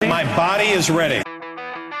My body is ready.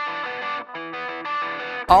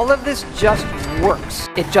 All of this just works.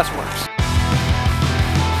 It just works.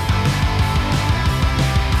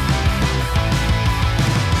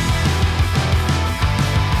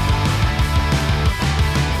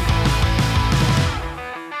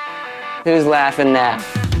 Who's laughing now?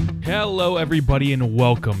 Hello, everybody, and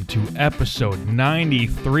welcome to episode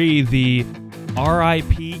 93, the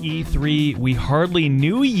R.I.P. E3 We Hardly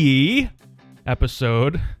Knew Ye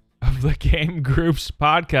episode of the Game Groofs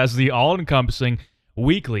podcast, the all-encompassing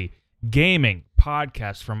weekly gaming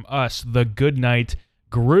podcast from us, the Goodnight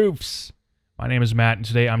Groofs. My name is Matt, and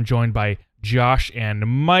today I'm joined by Josh and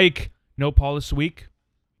Mike. No Paul this week.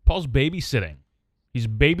 Paul's babysitting. He's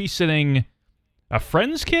babysitting a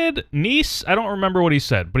friend's kid? Niece? I don't remember what he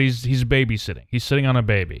said, but he's babysitting. He's sitting on a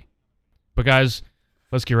baby. But guys,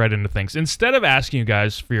 let's get right into things. Instead of asking you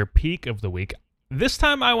guys for your peak of the week, this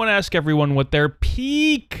time I want to ask everyone what their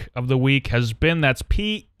peak of the week has been. That's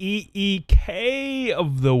P-E-E-K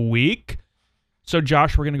of the week. So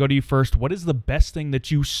Josh, we're going to go to you first. What is the best thing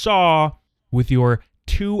that you saw with your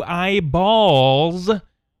two eyeballs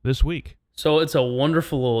this week? So it's a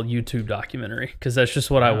wonderful little YouTube documentary, because that's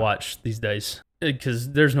just what I watch these days.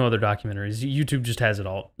 Because there's no other documentaries. YouTube just has it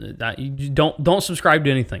all. You don't subscribe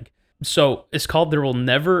to anything. So it's called "There Will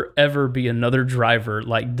Never Ever Be Another Driver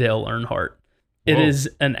Like Dale Earnhardt." It is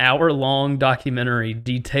an hour-long documentary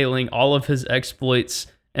detailing all of his exploits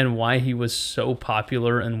and why he was so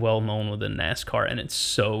popular and well-known within NASCAR, and it's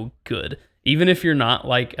so good. Even if you're not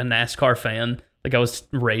like a NASCAR fan, like I was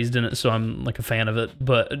raised in it, so I'm like a fan of it,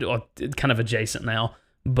 but kind of adjacent now.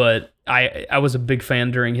 But I was a big fan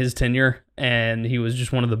during his tenure, and he was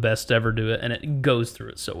just one of the best to ever do it, and it goes through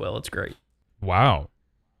it so well. It's great. Wow.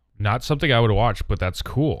 Not something I would watch, but that's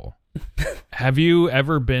cool. Have you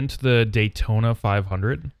ever been to the Daytona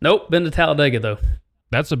 500? Nope, been to Talladega, though.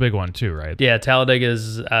 That's a big one, too, right? Yeah, Talladega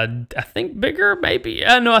is, I think, bigger, maybe.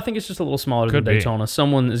 No, I think it's just a little smaller than Daytona.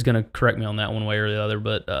 Someone is going to correct me on that one way or the other,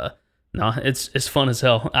 but no, it's fun as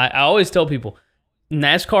hell. I always tell people,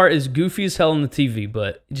 NASCAR is goofy as hell on the TV,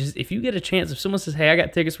 but just if you get a chance, if someone says, "Hey, I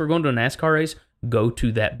got tickets, we're going to a NASCAR race," go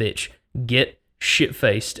to that bitch. Get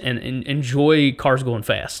shit-faced and enjoy cars going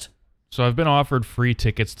fast. So I've been offered free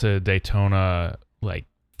tickets to Daytona like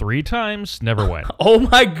 3 times, never went. Oh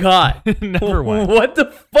my God. Never went. What the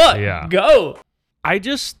fuck? Yeah. Go. I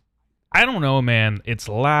don't know, man. It's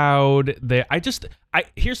loud.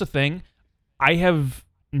 Here's the thing. I have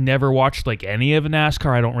never watched like any of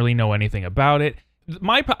NASCAR. I don't really know anything about it.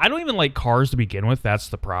 I don't even like cars to begin with. That's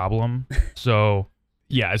the problem. So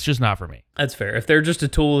yeah, it's just not for me. That's fair. If they're just a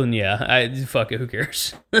tool, then yeah, fuck it. Who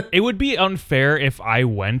cares? It would be unfair if I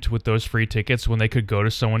went with those free tickets when they could go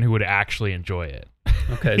to someone who would actually enjoy it.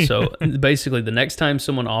 Okay, so basically, the next time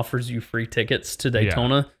someone offers you free tickets to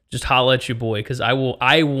Daytona, just holla at your boy, because I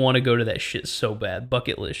want to go to that shit so bad.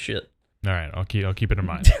 Bucket list shit. All right, I'll keep it in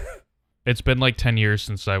mind. It's been like 10 years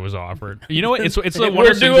since I was offered. You know what? It's like one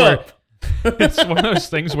of those things where it's one of those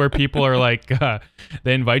things where people are like,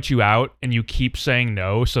 they invite you out and you keep saying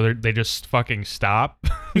no, so they just fucking stop.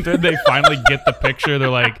 Then they finally get the picture. They're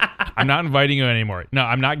like, "I'm not inviting you anymore. No,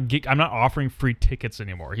 I'm not offering free tickets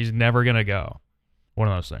anymore. He's never gonna go." One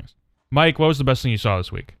of those things. Mike, what was the best thing you saw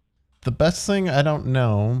this week? The best thing, I don't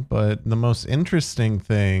know, but the most interesting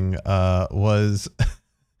thing was,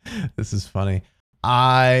 this is funny.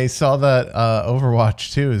 I saw that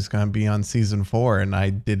Overwatch 2 is going to be on Season 4, and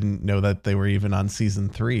I didn't know that they were even on Season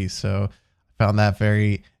 3, so I found that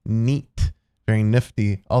very neat, very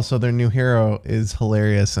nifty. Also, their new hero is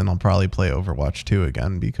hilarious, and I'll probably play Overwatch 2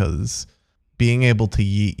 again, because being able to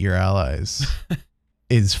yeet your allies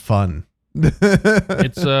is fun.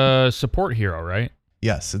 It's a support hero, right?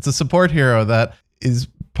 Yes, it's a support hero that is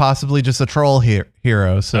possibly just a troll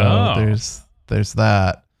hero, so there's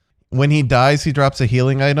that. When he dies, he drops a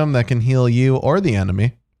healing item that can heal you or the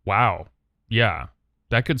enemy. Wow. Yeah.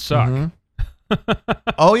 That could suck. Mm-hmm.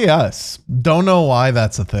 Oh, yes. Don't know why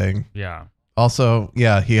that's a thing. Yeah. Also,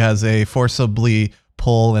 yeah, he has a forcibly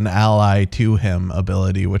pull an ally to him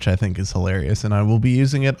ability, which I think is hilarious, and I will be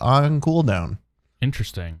using it on cooldown.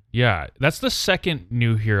 Interesting. Yeah. That's the second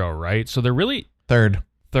new hero, right? So they're really... Third,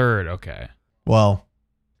 okay. Well,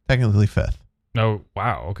 technically 5th. Oh,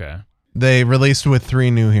 wow. Okay. They released with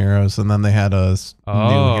 3 new heroes, and then they had a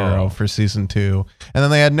new hero for Season 2. And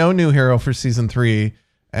then they had no new hero for Season 3,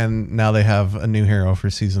 and now they have a new hero for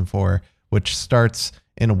Season 4, which starts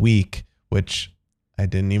in a week, which I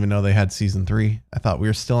didn't even know they had Season 3. I thought we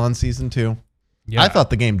were still on Season 2. Yeah. I thought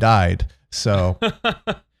the game died, so...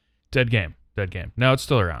 Dead game. No, it's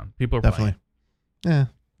still around. People are definitely playing.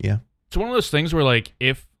 Yeah. It's one of those things where, like,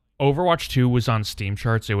 if Overwatch 2 was on Steam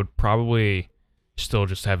charts, it would probably still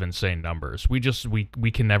just have insane numbers. We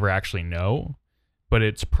can never actually know, but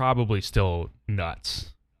it's probably still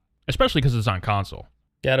nuts, especially because it's on console.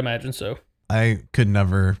 Yeah, I'd imagine so. I could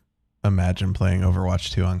never imagine playing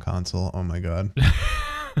Overwatch 2 on console. Oh my god.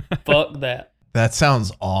 Fuck that. That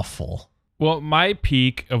sounds awful. Well, my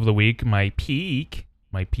peak of the week, my PEEK,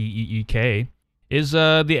 is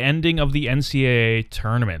the ending of the NCAA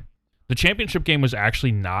tournament. The championship game was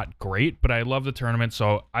actually not great, but I love the tournament,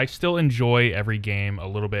 so I still enjoy every game a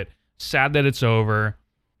little bit. Sad that it's over.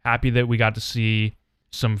 Happy that we got to see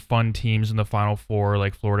some fun teams in the Final Four,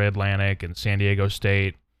 like Florida Atlantic and San Diego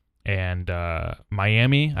State and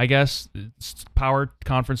Miami, I guess. It's power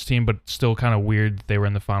conference team, but still kind of weird that they were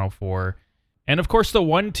in the Final Four. And, of course, the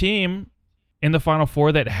one team in the Final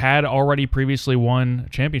Four that had already previously won a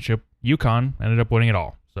championship, UConn, ended up winning it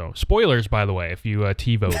all. So, spoilers, by the way, if you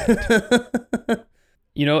T-voted.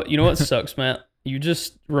 You know what sucks, Matt? You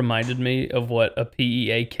just reminded me of what a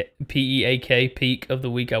PEAK peak of the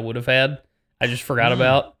week I would have had. I just forgot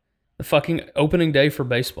about the fucking opening day for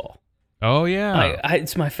baseball. Oh, yeah.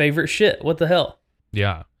 It's my favorite shit. What the hell?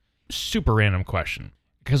 Yeah. Super random question,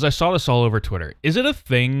 because I saw this all over Twitter. Is it a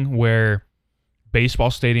thing where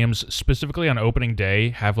baseball stadiums, specifically on opening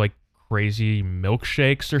day, have like crazy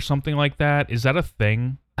milkshakes or something like that? Is that a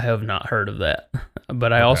thing? I have not heard of that,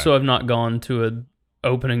 but I also have not gone to an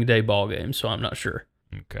opening day ball game, so I'm not sure.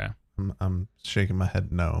 Okay. I'm shaking my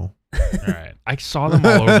head no. All right. I saw them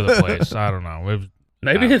all over the place. I don't know.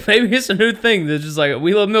 Maybe it's a new thing that's just like,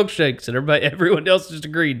 we love milkshakes, and everyone else just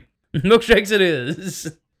agreed. Milkshakes it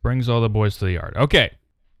is. Brings all the boys to the yard. Okay.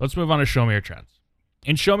 Let's move on to Show Me Your Trends.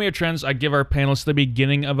 In Show Me Your Trends, I give our panelists the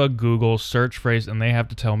beginning of a Google search phrase, and they have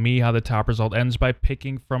to tell me how the top result ends by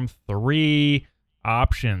picking from 3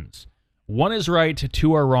 options. 1 is right,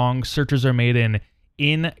 2 are wrong. Searches are made in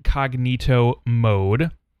incognito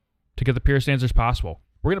mode to get the purest answers possible.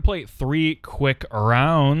 We're going to play 3 quick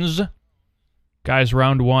rounds. Guys,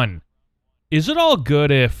 round 1. Is it all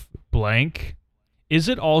good if blank? Is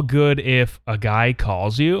it all good if a guy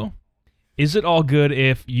calls you? Is it all good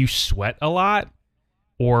if you sweat a lot?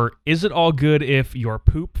 Or is it all good if your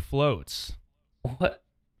poop floats? What?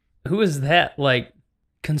 Who is that, like,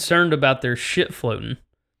 concerned about their shit floating?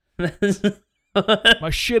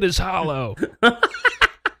 My shit is hollow. Like,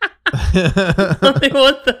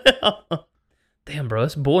 what the hell? Damn, bro,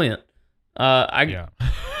 it's buoyant.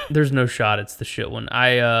 There's no shot. It's the shit one.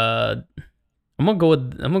 I'm gonna go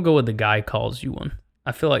with the guy calls you one.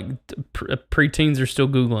 I feel like preteens are still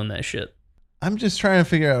Googling that shit. I'm just trying to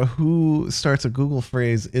figure out who starts a Google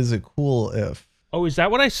phrase. Is it cool if? Oh, is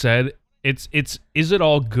that what I said? It's is it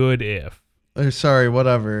all good if? Or sorry,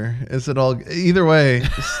 whatever. Is it all? Either way,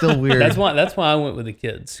 it's still weird. That's why I went with the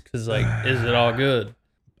kids, because like, is it all good?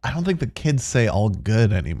 I don't think the kids say all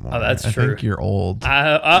good anymore. Oh, that's I true. think you're old.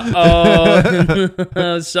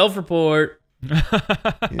 Self-report.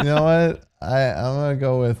 You know what? I'm gonna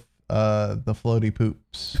go with the floaty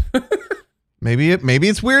poops. Maybe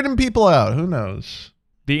it's weirding people out. Who knows?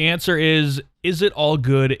 The answer is it all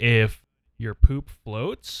good if your poop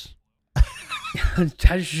floats?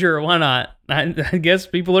 Sure, why not? I guess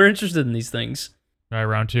people are interested in these things. All right,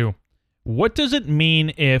 round 2. What does it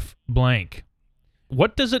mean if blank?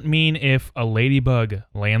 What does it mean if a ladybug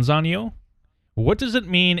lands on you? What does it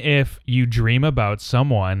mean if you dream about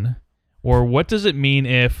someone? Or what does it mean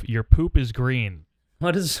if your poop is green?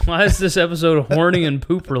 Why is this episode horny and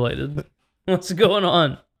poop related? What's going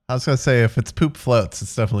on? I was gonna say if it's poop floats,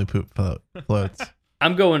 it's definitely poop floats.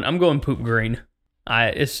 I'm going poop green.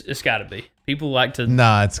 It's got to be. People like to.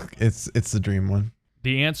 Nah, it's the dream one.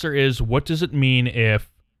 The answer is, what does it mean if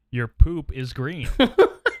your poop is green?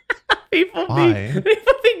 People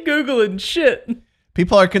be Googling shit.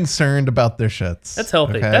 People are concerned about their shits. That's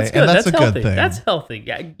healthy. Okay? That's good. And That's a healthy. good thing. That's healthy.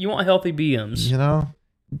 Yeah, you want healthy BMs. You know,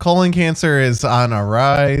 colon cancer is on a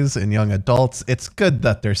rise in young adults. It's good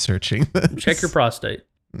that they're searching this. Check your prostate.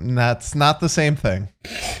 That's not the same thing.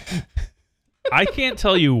 I can't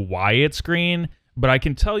tell you why it's green, but I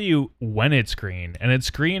can tell you when it's green. And it's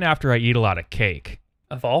green after I eat a lot of cake.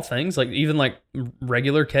 Of all things, like even like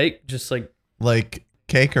regular cake, just like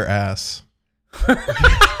cake or ass.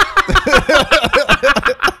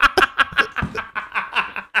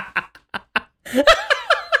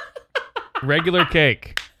 Regular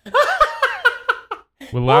cake with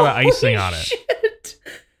a lot of icing on it. Shit.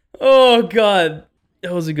 Oh god,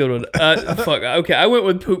 that was a good one. Fuck. Okay, I went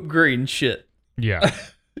with poop green. Shit. Yeah.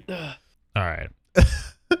 All right.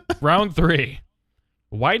 Round 3.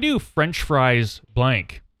 Why do French fries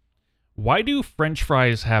blank? Why do French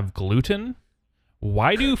fries have gluten?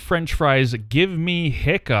 why do French fries give me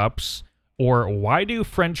hiccups? Or why do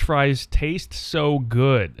French fries taste so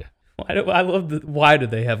good? Why do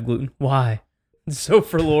they have gluten? Why? It's so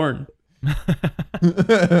forlorn.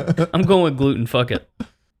 I'm going with gluten. Fuck it.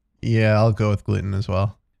 Yeah, I'll go with gluten as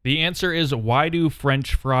well. The answer is, why do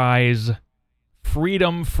French fries,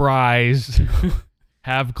 freedom fries,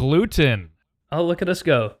 have gluten? Oh, look at us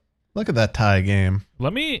go. Look at that tie game.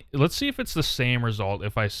 Let's see if it's the same result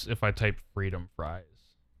if I type freedom fries.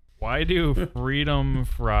 Why do freedom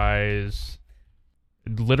fries...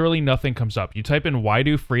 Literally nothing comes up. You type in why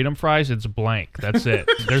do freedom fries, it's blank. That's it.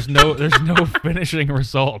 There's no finishing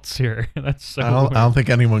results here. That's so I don't think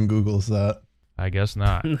anyone Googles that. I guess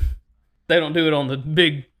not. They don't do it on the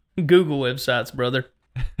big Google websites, brother.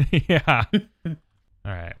 Yeah. All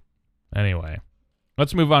right. Anyway,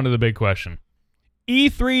 let's move on to the big question.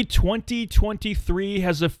 E3 2023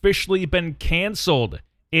 has officially been canceled.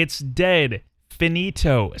 It's dead.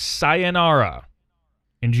 Finito. Sayonara.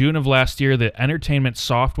 In June of last year, the Entertainment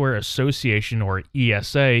Software Association, or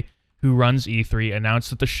ESA, who runs E3,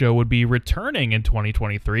 announced that the show would be returning in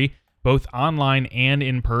 2023, both online and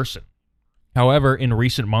in person. However, in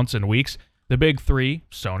recent months and weeks, the big three,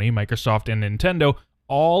 Sony, Microsoft, and Nintendo,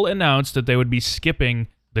 all announced that they would be skipping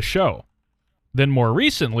the show. Then more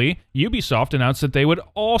recently, Ubisoft announced that they would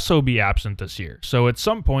also be absent this year. So at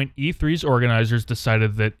some point, E3's organizers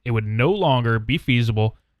decided that it would no longer be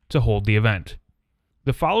feasible to hold the event.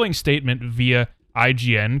 The following statement via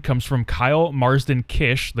IGN comes from Kyle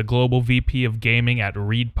Marsden-Kish, the global VP of gaming at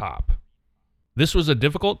ReedPop. This was a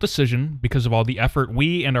difficult decision because of all the effort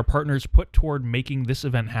we and our partners put toward making this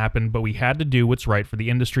event happen, but we had to do what's right for the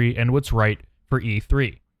industry and what's right for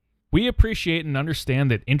E3. We appreciate and understand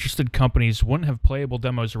that interested companies wouldn't have playable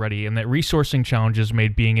demos ready and that resourcing challenges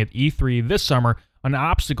made being at E3 this summer an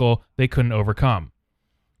obstacle they couldn't overcome.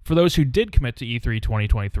 For those who did commit to E3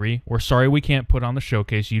 2023, we're sorry we can't put on the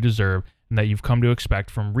showcase you deserve and that you've come to expect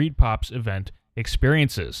from ReedPop's event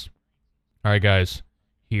experiences. All right, guys,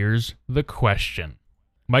 here's the question.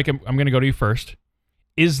 Mike, I'm going to go to you first.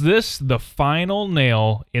 Is this the final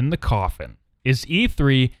nail in the coffin? Is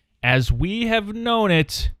E3, as we have known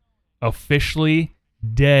it, officially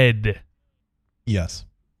dead? Yes.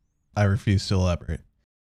 I refuse to elaborate.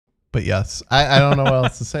 But yes, I don't know what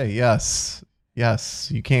else to say. Yes. Yes,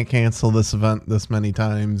 you can't cancel this event this many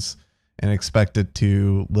times and expect it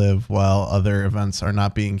to live while other events are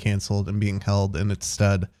not being canceled and being held in its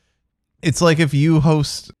stead. It's like if you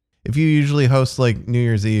usually host like New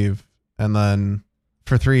Year's Eve and then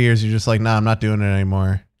for 3 years you're just like, nah, I'm not doing it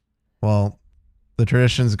anymore. Well, the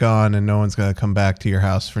tradition's gone and no one's going to come back to your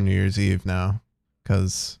house for New Year's Eve now,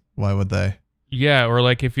 because why would they? Yeah, or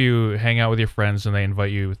like if you hang out with your friends and they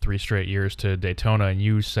invite you 3 straight years to Daytona and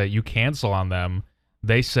you say you cancel on them,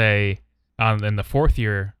 they say in the 4th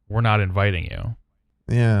year, we're not inviting you.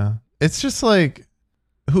 Yeah. It's just like,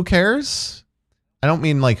 who cares? I don't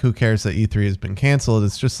mean like who cares that E3 has been canceled.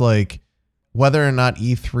 It's just like whether or not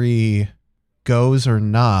E3 goes or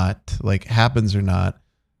not, like happens or not,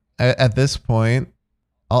 at this point,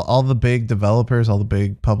 all the big developers, all the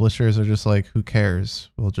big publishers are just like, who cares?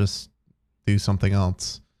 We'll just do something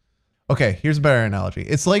else. Okay, here's a better analogy.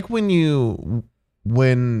 It's like when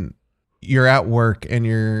you're at work and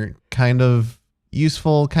you're kind of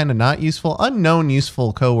useful, kind of not useful, unknown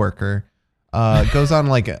useful coworker goes on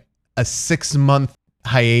like a 6-month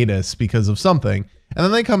hiatus because of something, and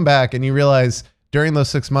then they come back and you realize during those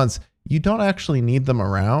 6 months you don't actually need them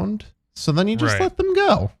around, so then you just let them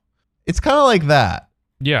go. It's kind of like that.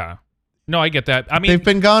 Yeah. No, I get that. I mean, they've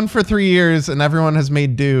been gone for 3 years and everyone has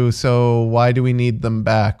made do. So why do we need them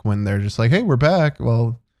back when they're just like, hey, we're back?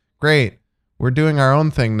 Well, great. We're doing our own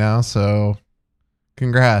thing now. So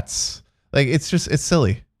congrats. Like, it's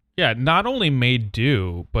silly. Yeah. Not only made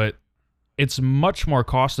do, but it's much more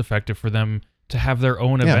cost effective for them to have their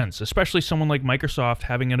own events, especially someone like Microsoft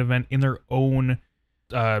having an event in their own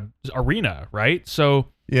arena. Right. So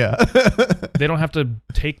yeah, they don't have to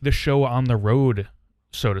take the show on the road,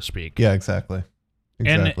 so to speak. Yeah, exactly.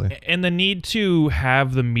 And the need to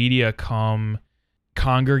have the media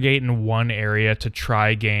congregate in one area to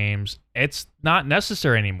try games, it's not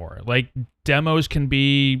necessary anymore. Like, demos can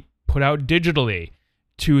be put out digitally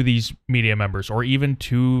to these media members or even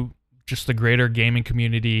to just the greater gaming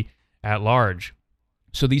community at large.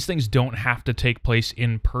 So these things don't have to take place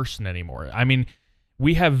in person anymore. I mean,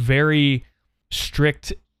 we have very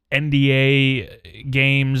strict NDA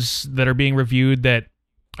games that are being reviewed that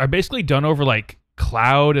are basically done over like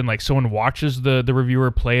cloud, and like someone watches the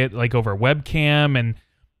reviewer play it like over webcam, and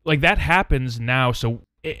like that happens now. So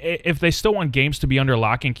if they still want games to be under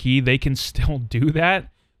lock and key, they can still do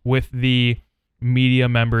that with the media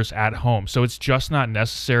members at home. So it's just not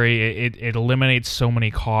necessary. It eliminates so many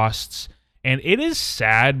costs. And it is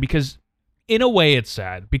sad because, in a way, it's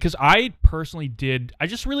sad because I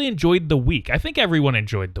just really enjoyed the week. I think everyone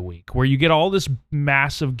enjoyed the week where you get all this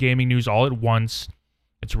massive gaming news all at once.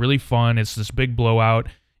 It's really fun. It's this big blowout.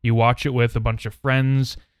 You watch it with a bunch of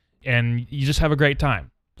friends and you just have a great time.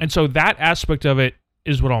 And so that aspect of it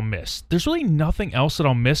is what I'll miss. There's really nothing else that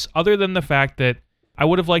I'll miss other than the fact that I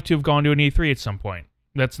would have liked to have gone to an E3 at some point.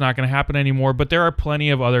 That's not going to happen anymore, but there are plenty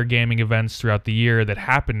of other gaming events throughout the year that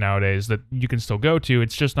happen nowadays that you can still go to.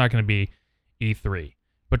 It's just not going to be E3.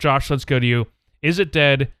 But Josh, let's go to you. Is it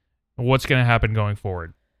dead? What's going to happen going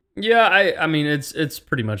forward? Yeah, I mean, it's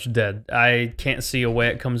pretty much dead. I can't see a way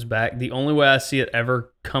it comes back. The only way I see it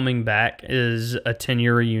ever coming back is a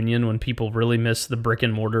 10-year reunion when people really miss the brick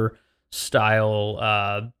and mortar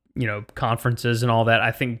style, conferences and all that.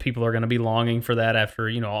 I think people are going to be longing for that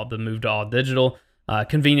after, all the move to all digital.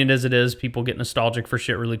 Convenient as it is, people get nostalgic for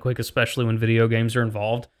shit really quick, especially when video games are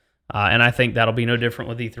involved. And I think that'll be no different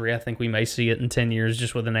with E3. I think we may see it in 10 years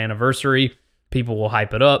just with an anniversary. People will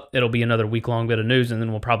hype it up. It'll be another week-long bit of news, and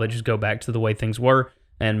then we'll probably just go back to the way things were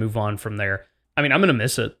and move on from there. I mean, I'm going to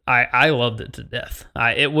miss it. I loved it to death.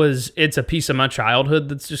 It's a piece of my childhood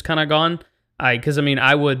that's just kind of gone. Because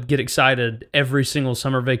I would get excited every single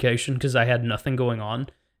summer vacation because I had nothing going on,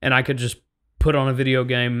 and I could just put on a video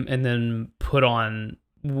game and then put on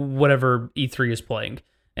whatever E3 is playing.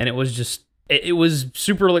 And it was just, it was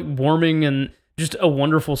super warming and just a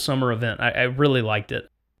wonderful summer event. I really liked it.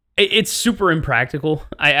 It's super impractical.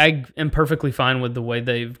 I am perfectly fine with the way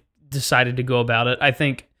they've decided to go about it. I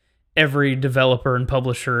think every developer and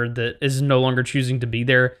publisher that is no longer choosing to be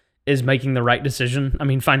there is making the right decision. I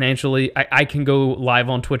mean, financially, I can go live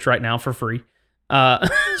on Twitch right now for free.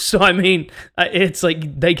 So, it's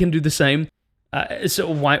like they can do the same.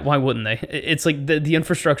 So why wouldn't they? It's like the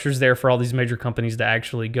infrastructure's there for all these major companies to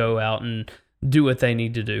actually go out and do what they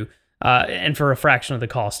need to do. And for a fraction of the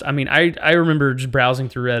cost. I mean, I remember just browsing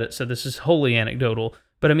through Reddit, so this is wholly anecdotal,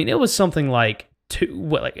 but I mean, it was something like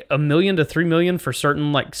 $1 million to $3 million for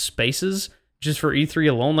certain spaces just for E3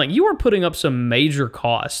 alone. Like, you are putting up some major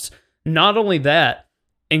costs. Not only that,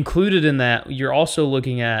 included in that, you're also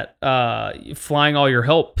looking at flying all your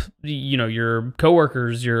help, your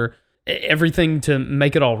coworkers, your everything to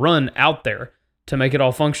make it all run out there, to make it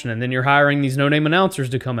all function, and then you're hiring these no-name announcers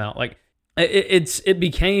to come out. Like, it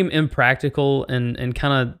became impractical and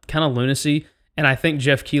kind of lunacy, and I think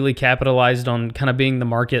Jeff Keighley capitalized on kind of being the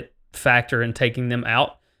market factor and taking them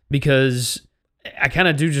out, because I kind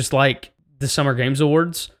of do just like the Summer Games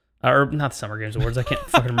Awards, or not the Summer Games Awards. I can't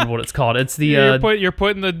fucking remember what it's called. It's the you're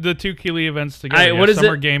putting the two Keighley events together. What is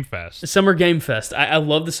Summer it? Game Fest. Summer Game Fest. I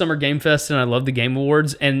love the Summer Game Fest and I love the Game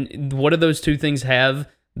Awards. And what do those two things have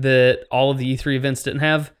that all of the E3 events didn't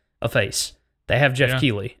have? A face. They have Jeff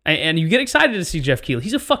Keighley. And you get excited to see Jeff Keighley.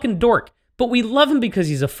 He's a fucking dork, but we love him because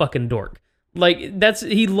he's a fucking dork. Like,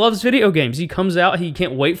 he loves video games. He comes out, he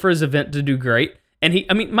can't wait for his event to do great.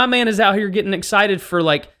 And my man is out here getting excited for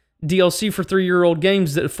DLC for 3-year-old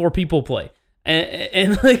games that 4 people play.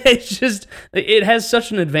 And it's just, it has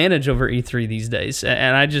such an advantage over E3 these days.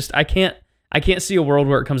 And I can't see a world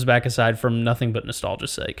where it comes back aside from nothing but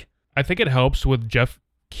nostalgia's sake. I think it helps with Jeff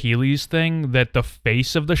Keighley's thing that the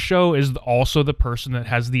face of the show is also the person that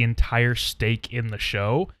has the entire stake in the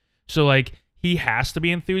show. So he has to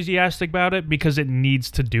be enthusiastic about it because it needs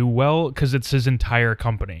to do well, because it's his entire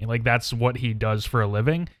company. That's what he does for a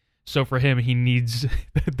living. So for him, he needs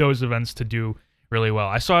those events to do really well.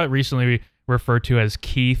 I saw it recently referred to as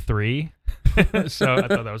Key 3. So I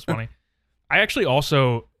thought that was funny. I actually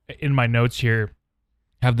also, in my notes here,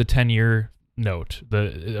 have the 10-year note,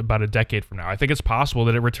 about a decade from now. I think it's possible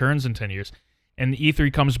that it returns in 10 years. And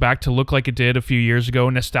E3 comes back to look like it did a few years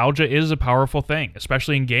ago. Nostalgia is a powerful thing,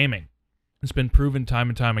 especially in gaming. It's been proven time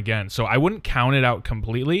and time again. So I wouldn't count it out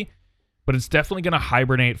completely, but it's definitely going to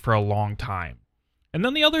hibernate for a long time. And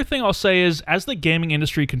then the other thing I'll say is, as the gaming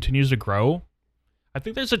industry continues to grow, I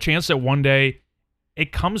think there's a chance that one day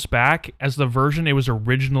it comes back as the version it was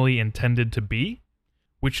originally intended to be,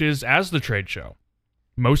 which is as the trade show,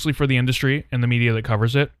 mostly for the industry and the media that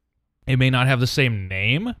covers it. It may not have the same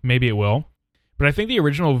name, maybe it will, but I think the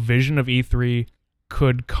original vision of E3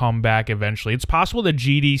 could come back eventually. It's possible that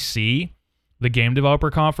GDC, the Game Developer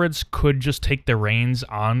Conference, could just take the reins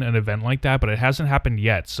on an event like that, but it hasn't happened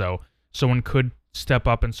yet, so someone could step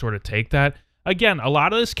up and sort of take that. Again, a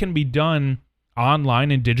lot of this can be done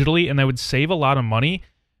online and digitally, and that would save a lot of money,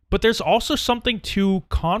 but there's also something to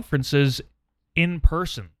conferences in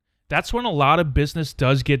person. That's when a lot of business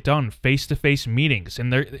does get done, face-to-face meetings.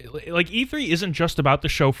 And E3 isn't just about the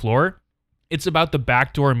show floor. It's about the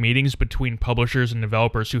backdoor meetings between publishers and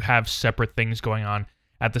developers who have separate things going on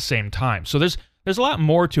at the same time. So there's a lot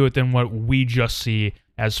more to it than what we just see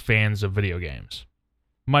as fans of video games.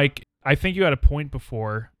 Mike, I think you had a point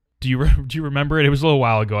before. Do you remember it? It was a little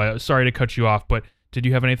while ago. Sorry to cut you off, but did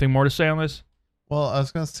you have anything more to say on this? Well, I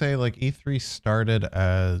was going to say, like, E3 started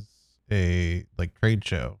as a, like, trade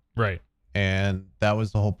show. Right. And that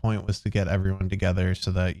was the whole point, was to get everyone together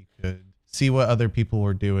so that you could see what other people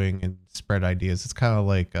were doing and spread ideas. It's kind of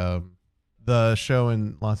like the show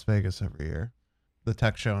in Las Vegas every year. The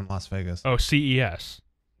tech show in Las Vegas. Oh, CES.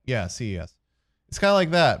 Yeah, CES. It's kind of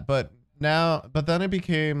like that, but then it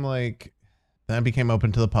became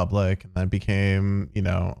open to the public, and then it became,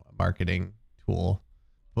 a marketing tool.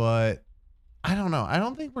 But I don't know. I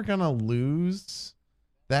don't think we're going to lose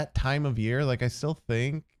that time of year. Like, I still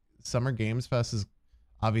think Summer Games Fest is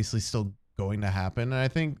obviously still going to happen. And I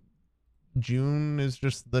think June is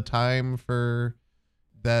just the time for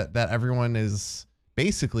that everyone is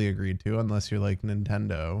basically agreed to, unless you're like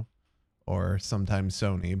Nintendo or sometimes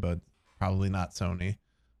Sony, but probably not Sony.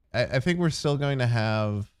 I think we're still going to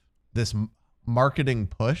have this marketing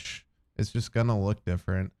push. It's just going to look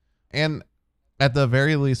different. And at the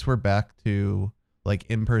very least, we're back to like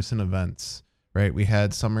in-person events, right? We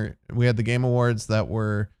had the Game Awards that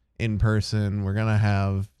were in person. We're going to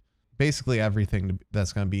have basically everything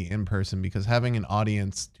that's going to be in person, because having an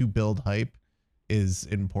audience to build hype is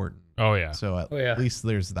important. Oh, yeah. So at least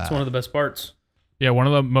there's that. It's one of the best parts. Yeah, one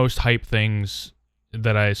of the most hype things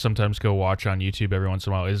that I sometimes go watch on YouTube every once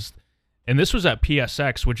in a while is, and this was at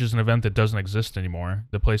PSX, which is an event that doesn't exist anymore,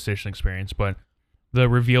 the PlayStation Experience, but the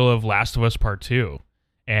reveal of Last of Us Part 2.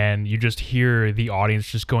 And you just hear the audience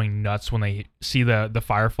just going nuts when they see the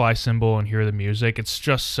Firefly symbol and hear the music. It's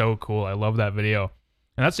just so cool. I love that video.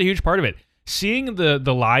 And that's a huge part of it. Seeing the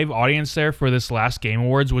live audience there for this last Game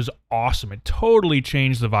Awards was awesome. It totally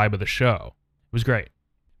changed the vibe of the show. It was great.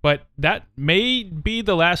 But that may be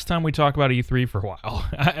the last time we talk about E3 for a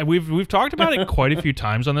while. We've talked about it quite a few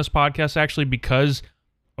times on this podcast, actually, because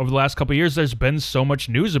over the last couple of years, there's been so much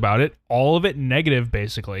news about it. All of it negative,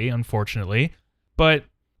 basically, unfortunately. But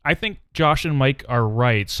I think Josh and Mike are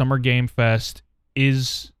right. Summer Game Fest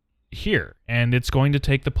is here, and it's going to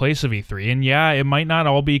take the place of E3. And yeah, it might not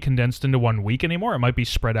all be condensed into 1 week anymore. It might be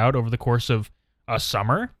spread out over the course of a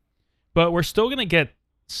summer. But we're still going to get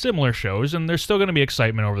similar shows, and there's still going to be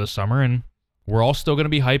excitement over the summer, and we're all still going to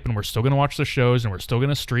be hyped, and we're still going to watch the shows, and we're still going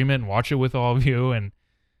to stream it and watch it with all of you, and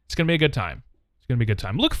it's going to be a good time. It's going to be a good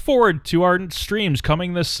time. Look forward to our streams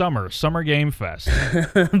coming this summer, Summer Game Fest.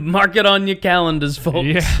 Mark it on your calendars, folks.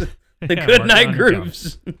 Yeah. The good night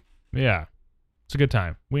Groofs. Yeah. It's a good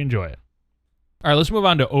time. We enjoy it. All right, let's move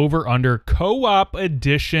on to Over Under Co-op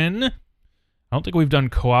Edition. I don't think we've done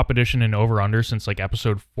Co-op Edition in Over Under since like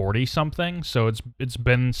episode 40 something, so it's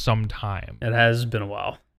been some time. It has been a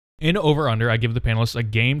while. In Over Under, I give the panelists a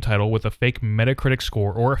game title with a fake Metacritic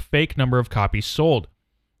score or a fake number of copies sold.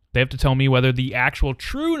 They have to tell me whether the actual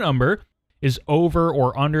true number is over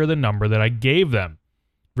or under the number that I gave them.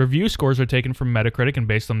 Review scores are taken from Metacritic and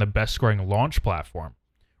based on the best scoring launch platform.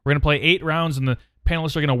 We're going to play 8 rounds, and the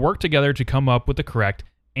panelists are going to work together to come up with the correct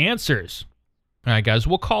answers. All right, guys,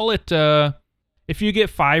 we'll call it... if you get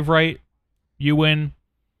 5 right, you win.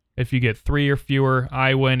 If you get 3 or fewer,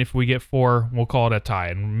 I win. If we get 4, we'll call it a tie,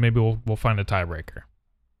 and maybe we'll find a tiebreaker.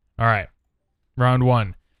 All right. Round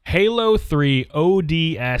 1. Halo 3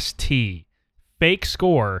 ODST. Fake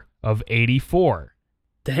score of 84.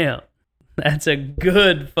 Damn. That's a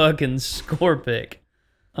good fucking score pick.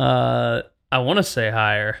 I want to say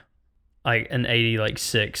higher. Like an 80, like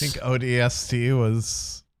 6. I think ODST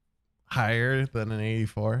was higher than an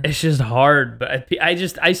 84. It's just hard, but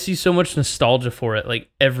I see so much nostalgia for it, like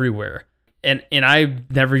everywhere, and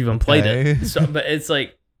I've never even played it. So, but it's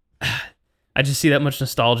like I just see that much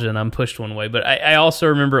nostalgia, and I'm pushed one way. But I also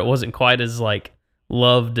remember it wasn't quite as like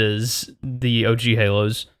loved as the OG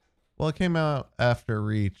Halos. Well, it came out after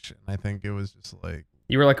Reach, and I think it was just like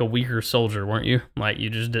you were like a weaker soldier, weren't you? Like you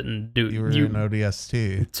just didn't do. You were an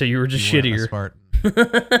ODST, so you were just shittier. Spartan.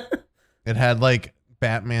 It had like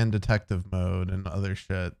Batman detective mode and other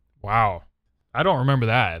shit. Wow. I don't remember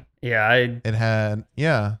that. Yeah, it had,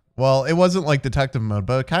 yeah. Well, it wasn't like detective mode,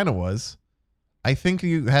 but it kind of was. I think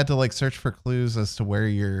you had to like search for clues as to where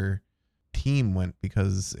your team went,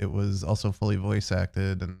 because it was also fully voice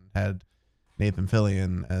acted and had Nathan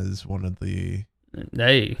Fillion as one of the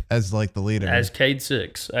as like the leader. As Cade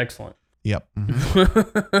 6. Excellent. Yep.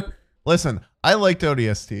 Mm-hmm. Listen, I liked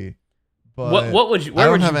ODST. But what would you? I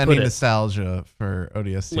don't have any nostalgia for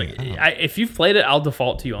ODST. Like, if you've played it, I'll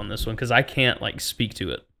default to you on this one because I can't like speak to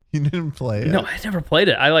it. You didn't play it? No, I never played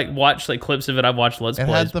it. I like watched like clips of it. I've watched Let's It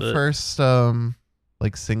Plays. had the first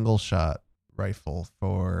like single shot rifle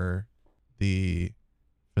for the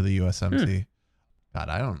USMC. God,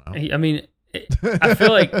 I don't know. I mean, I feel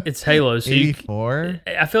like it's Halo. So 84.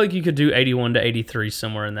 I feel like you could do 81 to 83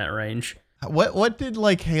 somewhere in that range. What did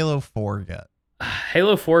like Halo 4 get?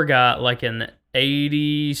 Halo 4 got like an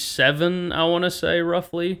 87, I want to say,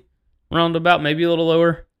 roughly, roundabout, maybe a little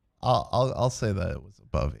lower. I'll say that it was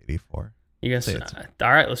above 84. You guys,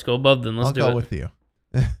 all right, let's go above then. I'll do it. go with you.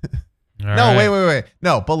 All No, right. wait.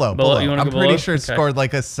 No, below. You wanna I'm go pretty below? sure it Okay. scored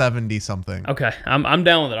like a 70 something. Okay, I'm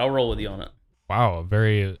down with it. I'll roll with you on it. Wow,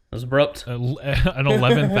 very It was abrupt. an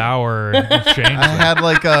 11th hour exchange. I had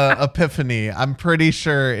like a epiphany. I'm pretty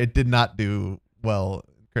sure it did not do well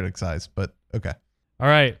critics' eyes, but okay. All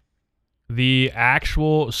right. The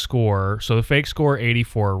actual score, so the fake score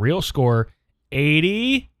 84, real score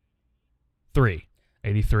 83.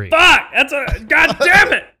 83. Fuck! That's a god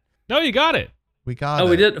damn it! No, you got it. We got Oh,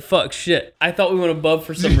 it. we did. Fuck shit. I thought we went above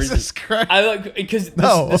for some reason. Jesus Christ. I like because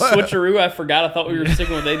No. the switcheroo. I forgot. I thought we were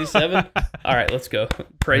sticking with 87. All right, let's go.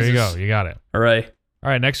 Praises. There you go. You got it. Hooray! All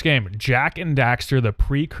right, next game. Jack and Daxter, the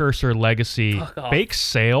precursor legacy. Fuck off. Fake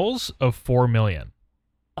sales of 4 million.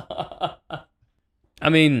 I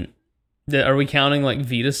mean, are we counting like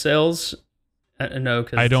Vita sales? No,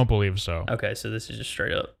 because I don't believe so. Okay, so this is just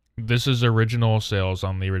straight up. This is original sales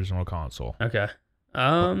on the original console. Okay.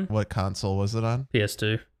 What console was it on?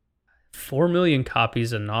 PS2. 4 million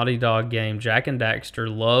copies of Naughty Dog game. Jack and Daxter,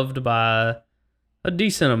 loved by a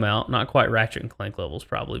decent amount. Not quite Ratchet and Clank levels,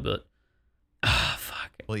 probably, but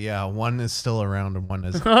fuck. Well, yeah, one is still around and one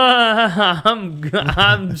is.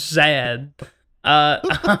 I'm sad.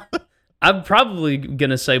 I'm probably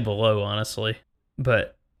gonna say below, honestly,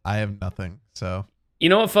 but I have nothing. So you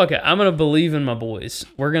know what? Fuck it. I'm gonna believe in my boys.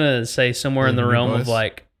 We're gonna say somewhere in the Believe in realm your of boys?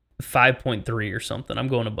 like 5.3 or something. I'm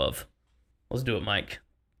going above. Let's do it, Mike.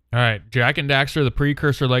 All right, Jack and Daxter, the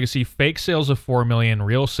precursor legacy. Fake sales of 4 million.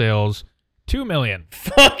 Real sales 2 million.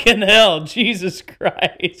 Fucking hell, Jesus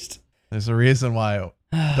Christ. there's a reason why it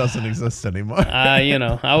doesn't exist anymore. You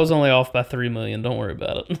know, I was only off by 3 million. Don't worry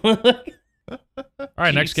about it. All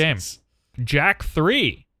right, next game. Jack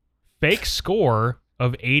 3, fake score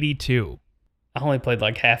of 82. I only played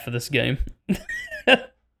like half of this game.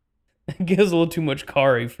 It gives a little too much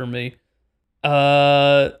Kari for me.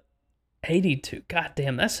 82. God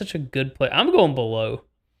damn, that's such a good play. I'm going below.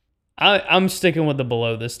 I'm sticking with the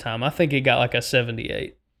below this time. I think it got like a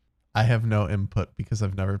 78. I have no input because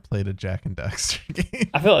I've never played a Jack and Daxter game.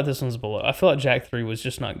 I feel like this one's below. I feel like Jack 3 was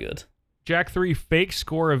just not good. Jack 3, fake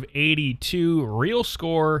score of 82. Real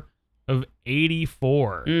score of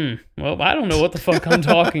 84. Well, I don't know what the fuck I'm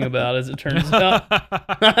talking about, as it turns out.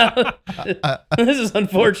 This is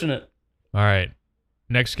unfortunate. All right.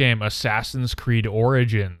 Next game, Assassin's Creed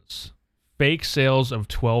Origins. Fake sales of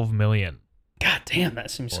 12 million. God damn, that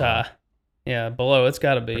seems Below. high. Yeah, below. It's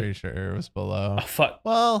got to be. Pretty sure it was below. Oh, fuck.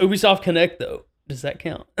 Well, Ubisoft Connect, though. Does that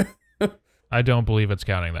count? I don't believe it's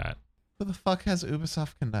counting that. who the fuck has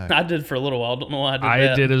Ubisoft Connect? I did for a little while. Don't know why I did I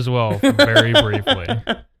that. did as well, very briefly.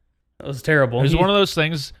 That was terrible. It was one of those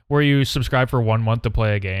things where you subscribe for 1 month to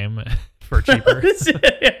play a game for cheaper.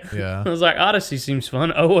 Yeah. I was like, Odyssey seems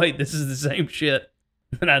fun. Oh, wait, this is the same shit.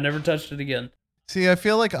 And I never touched it again. See, I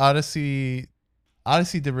feel like Odyssey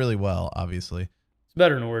did really well, obviously. It's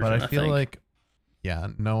better than Origin, But I feel think. like, yeah,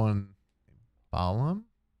 no one. Balam?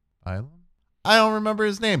 I don't remember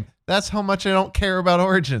his name. That's how much I don't care about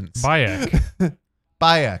Origins. Bayek.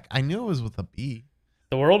 Bayek. I knew it was with a B.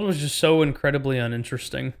 The world was just so incredibly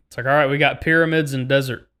uninteresting. It's like, all right, we got pyramids and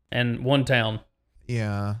desert and one town.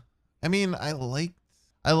 Yeah. I mean, I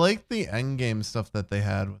liked the end game stuff that they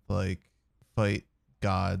had with like fight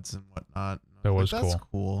gods and whatnot. That was That's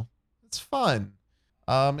cool. It's fun.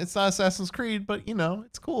 It's not Assassin's Creed, but you know,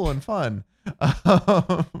 it's cool and fun.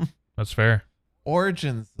 That's fair.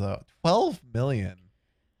 Origins though, 12 million.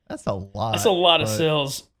 That's a lot. That's a lot of but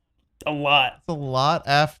sales. A lot. It's a lot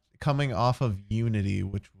after coming off of Unity,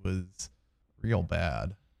 which was real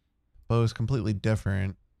bad. But it was completely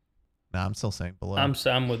different. Nah, I'm still saying below. I'm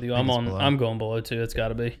with you. I think it's below. I'm going below too. It's got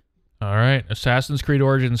to be. All right. Assassin's Creed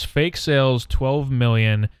Origins fake sales 12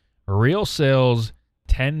 million, real sales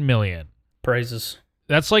 10 million. Praises.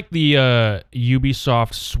 That's like the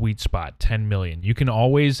Ubisoft sweet spot, 10 million. You can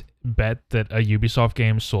always bet that a Ubisoft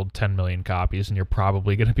game sold 10 million copies, and you're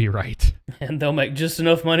probably going to be right. And they'll make just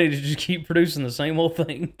enough money to just keep producing the same old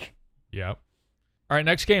thing. Yep. All right,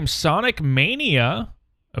 next game, Sonic Mania,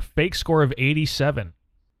 a fake score of 87.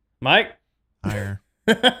 Mike? Higher.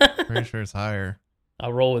 Pretty sure it's higher.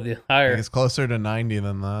 I'll roll with you. I Higher. think it's closer to 90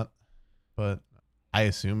 than that. But I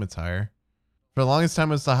assume it's higher. For the longest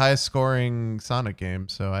time, it was the highest scoring Sonic game,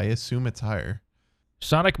 so I assume it's higher.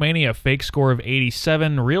 Sonic Mania, fake score of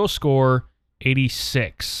 87, real score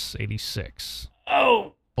 86. 86.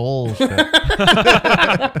 Oh. Bullshit.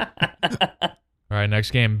 All right,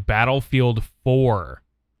 next game, Battlefield 4.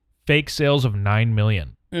 Fake sales of 9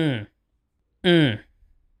 million.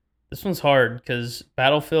 This one's hard because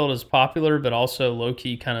Battlefield is popular, but also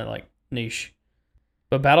low-key kind of like niche.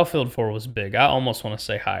 But Battlefield 4 was big. I almost want to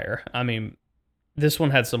say higher. I mean, this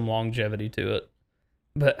one had some longevity to it.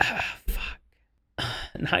 But, fuck.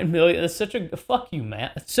 9 million. That's such a... Fuck you,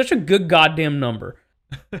 Matt. It's such a good goddamn number.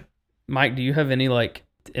 Mike, do you have any, like,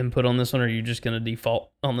 input on this one, or are you just going to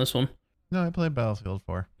default on this one? No, I played Battlefield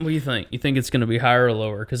 4. What do you think? You think it's going to be higher or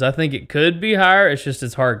lower? Because I think it could be higher.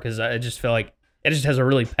 It's hard because I just feel like it just has a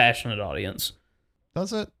really passionate audience.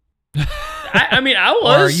 Does it? I mean, I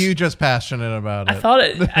was. Or are you just passionate about it?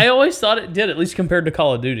 I always thought it did, at least compared to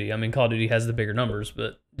Call of Duty. I mean, Call of Duty has the bigger numbers,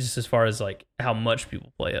 but just as far as like how much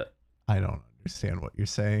people play it. I don't understand what you're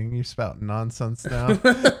saying. You're spouting nonsense now.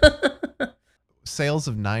 Sales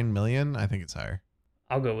of 9 million? I think it's higher.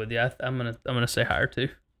 I'll go with you. I'm gonna say higher too.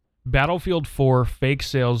 Battlefield 4, fake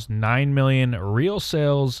sales 9 million, real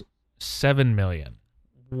sales 7 million.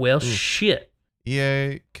 Well, shit.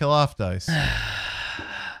 EA, kill off DICE.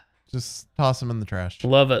 Just toss them in the trash.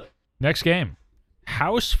 Love it. Next game,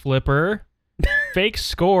 House Flipper, fake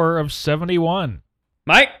score of 71.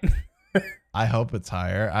 Mike? I hope it's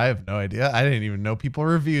higher. I have no idea. I didn't even know people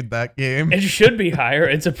reviewed that game. It should be higher.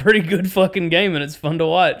 It's a pretty good fucking game, and it's fun to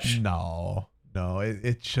watch. No,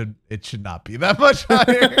 it should not be that much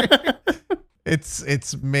higher.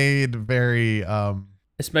 It's made very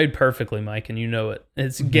It's made perfectly, Mike, and you know it.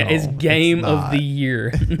 It's No, game it's of not. the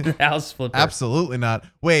year. House Flipper. absolutely not.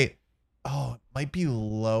 Wait. Oh, it might be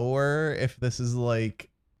lower if this is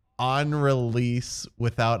like on release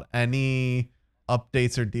without any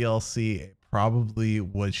updates or DLC. It probably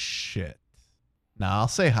was shit. Nah, I'll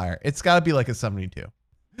say higher. It's got to be like a 72.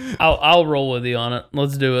 I'll roll with you on it.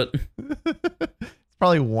 Let's do it. It's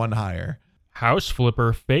probably one higher. House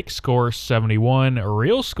Flipper, fake score 71,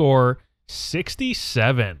 real score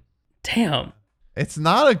 67. Damn. It's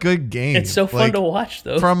not a good game. It's so fun to watch,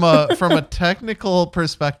 though. From a technical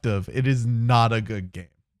perspective, it is not a good game.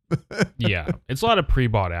 Yeah, it's a lot of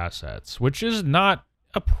pre-bought assets, which is not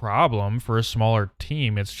a problem for a smaller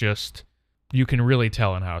team. It's just you can really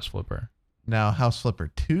tell in House Flipper. Now, House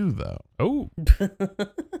Flipper 2, though. Oh.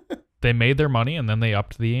 They made their money and then they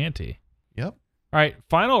upped the ante. Yep. All right,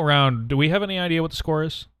 final round. Do we have any idea what the score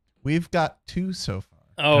is? We've got 2 so far.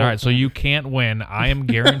 Oh, All right, so you can't win. I am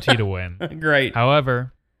guaranteed to win. great.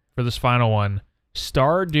 However, for this final one,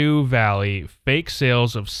 Stardew Valley, fake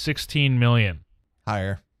sales of 16 million.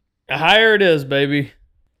 Higher. Higher it is, baby.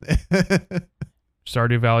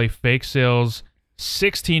 Stardew Valley, fake sales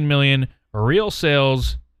 16 million, real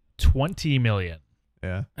sales 20 million.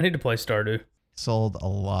 Yeah. I need to play Stardew. Sold a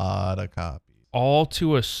lot of copies. All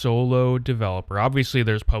to a solo developer. Obviously,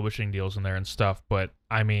 there's publishing deals in there and stuff, but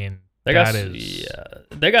I mean, They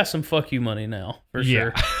that got some fuck you money now, for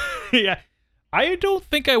sure. Yeah. I don't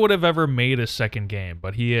think I would have ever made a second game,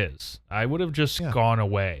 but he is. I would have just gone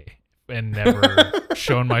away and never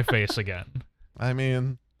shown my face again. I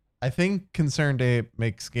mean, I think Concerned Ape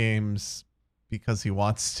makes games because he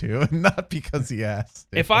wants to, and not because he has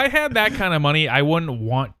to. If I had that kind of money, I wouldn't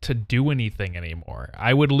want to do anything anymore.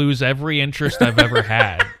 I would lose every interest I've ever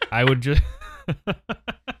had. I would just...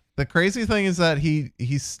 The crazy thing is that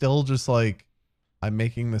he's still just like, I'm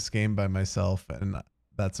making this game by myself, and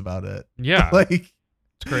that's about it. Yeah. Like, it's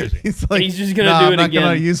crazy. He's like, He's just gonna nah, do I'm it not again.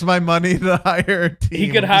 gonna use my money to hire a team. He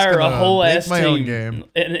could I'm just hire a gonna whole make ass my team, own game.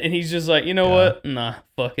 and he's just like, you know what? Nah,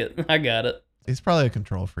 fuck it. I got it. He's probably a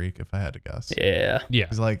control freak, if I had to guess. Yeah. Yeah.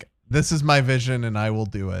 He's like, this is my vision, and I will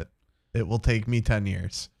do it. It will take me 10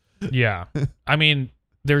 years. Yeah. I mean,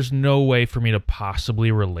 there's no way for me to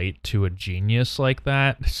possibly relate to a genius like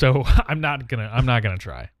that. So I'm not gonna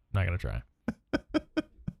try. All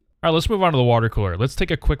right, let's move on to the water cooler. Let's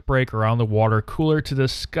take a quick break around the water cooler to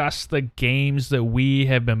discuss the games that we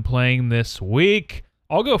have been playing this week.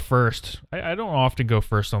 I'll go first. I don't often go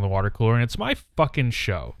first on the water cooler, and it's my fucking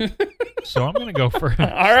show. So I'm going to go first.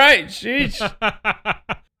 All right, sheesh.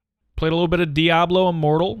 Played a little bit of Diablo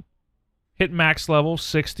Immortal. Hit max level,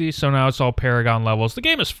 60, so now it's all Paragon levels. The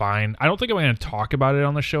game is fine. I don't think I'm going to talk about it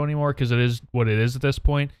on the show anymore because it is what it is at this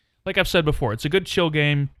point. Like I've said before, it's a good chill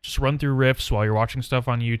game. Just run through rifts while you're watching stuff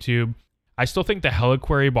on YouTube. I still think the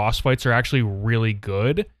Heliquary boss fights are actually really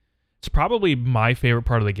good. It's probably my favorite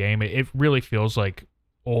part of the game. It really feels like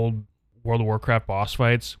old World of Warcraft boss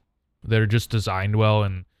fights that are just designed well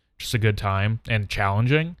and just a good time and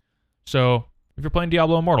challenging. So if you're playing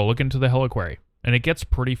Diablo Immortal, look into the Reliquary, and it gets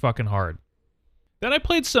pretty fucking hard. Then I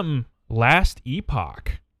played some Last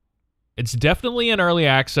Epoch. It's definitely an early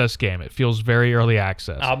access game. It feels very early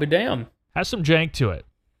access. I'll be damned. Has some jank to it.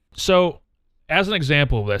 So, as an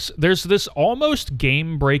example of this, there's this almost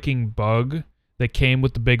game-breaking bug that came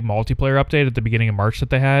with the big multiplayer update at the beginning of March that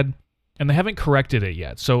they had, and they haven't corrected it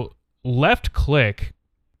yet. So, left click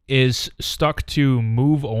is stuck to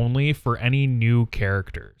move only for any new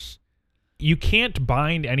characters. You can't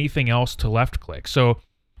bind anything else to left click. So,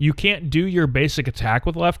 you can't do your basic attack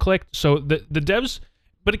with left click. So, the devs...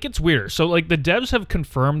 But it gets weirder. So, like, the devs have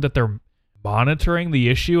confirmed that they're monitoring the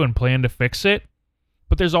issue and plan to fix it.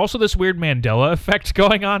 But there's also this weird Mandela effect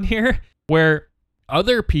going on here where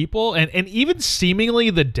other people, and even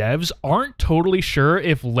seemingly the devs, aren't totally sure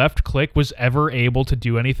if left click was ever able to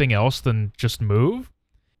do anything else than just move.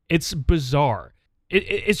 It's bizarre.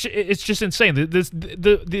 It's just insane.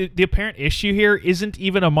 The apparent issue here isn't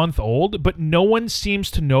even a month old, but no one seems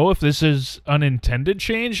to know if this is unintended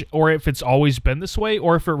change or if it's always been this way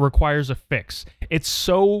or if it requires a fix. It's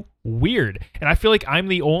so weird. And I feel like I'm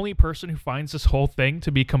the only person who finds this whole thing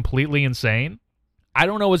to be completely insane. I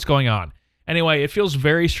don't know what's going on. Anyway, it feels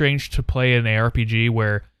very strange to play an ARPG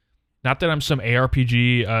where, not that I'm some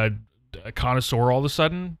ARPG connoisseur all of a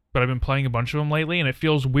sudden, but I've been playing a bunch of them lately, and it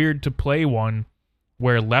feels weird to play one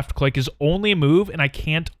where left click is only move and I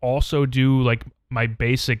can't also do like my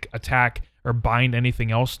basic attack or bind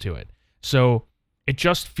anything else to it. So it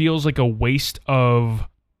just feels like a waste of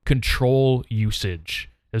control usage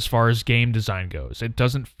as far as game design goes. It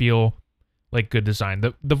doesn't feel like good design.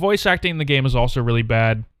 The voice acting in the game is also really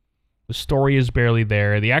bad. The story is barely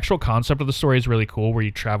there. The actual concept of the story is really cool, where you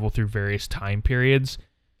travel through various time periods,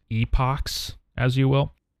 epochs, as you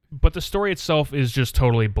will. But the story itself is just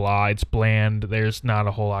totally blah. It's bland. There's not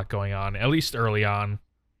a whole lot going on, at least early on.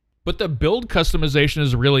 But the build customization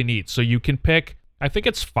is really neat. So you can pick, I think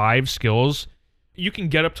it's 5 skills. You can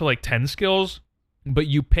get up to like 10 skills, but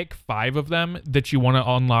you pick 5 of them that you want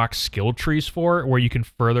to unlock skill trees for, where you can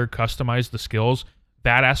further customize the skills.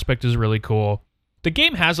 That aspect is really cool. The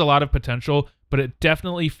game has a lot of potential, but it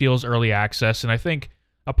definitely feels early access. And I think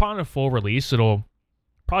upon a full release, it'll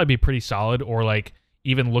probably be pretty solid, or like,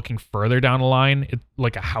 even looking further down the line,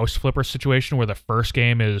 like a house flipper situation where the first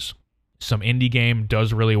game is some indie game,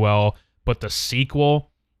 does really well, but the sequel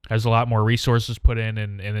has a lot more resources put in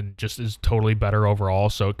and just is totally better overall.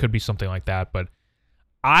 So it could be something like that. But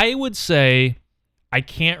I would say I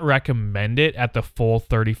can't recommend it at the full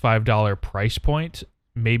 $35 price point.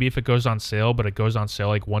 Maybe if it goes on sale, but it goes on sale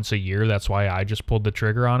like once a year. That's why I just pulled the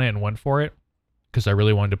trigger on it and went for it, because I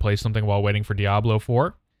really wanted to play something while waiting for Diablo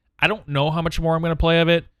 4. I don't know how much more I'm going to play of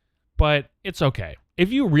it, but it's okay.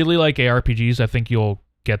 If you really like ARPGs, I think you'll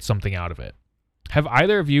get something out of it. Have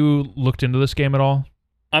either of you looked into this game at all?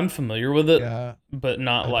 I'm familiar with it, Yeah, but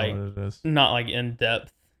not like in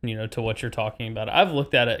depth, to what you're talking about. I've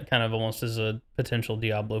looked at it kind of almost as a potential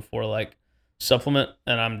Diablo 4 like supplement,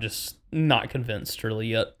 and I'm just not convinced really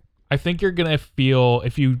yet. I think you're gonna feel,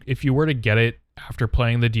 if you were to get it after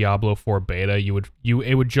playing the Diablo 4 beta,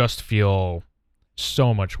 it would just feel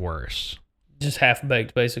so much worse. Just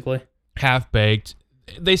half-baked, basically. Half-baked.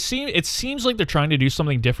 It seems like they're trying to do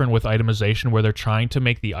something different with itemization, where they're trying to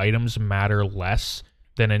make the items matter less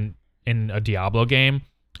than in a Diablo game,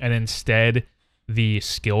 and instead the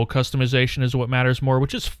skill customization is what matters more,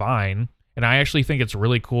 which is fine. And I actually think it's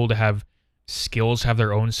really cool to have skills have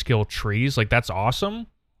their own skill trees. Like, that's awesome.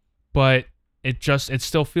 But it just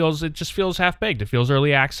feels half-baked. It feels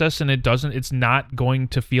early access, and it's not going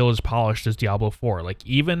to feel as polished as Diablo 4. Like,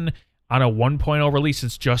 even on a 1.0 release,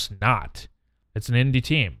 it's just not. It's an indie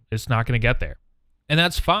team. It's not going to get there. And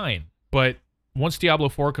that's fine. But once Diablo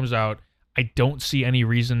 4 comes out, I don't see any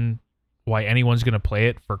reason why anyone's going to play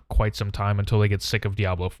it for quite some time until they get sick of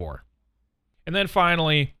Diablo 4. And then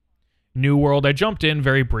finally, New World. I jumped in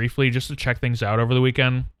very briefly just to check things out over the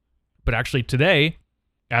weekend. But actually today,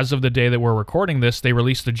 as of the day that we're recording this, they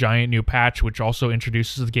released a giant new patch, which also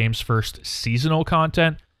introduces the game's first seasonal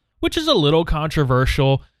content, which is a little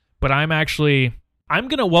controversial, but I'm going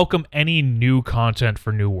to welcome any new content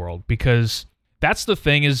for New World, because that's the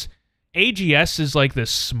thing is AGS is like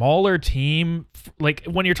this smaller team. Like,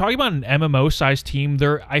 when you're talking about an MMO-sized team,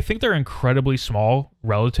 I think they're incredibly small,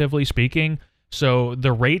 relatively speaking. So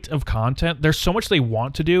the rate of content, there's so much they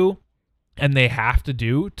want to do and they have to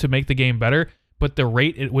do to make the game better, but the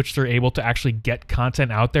rate at which they're able to actually get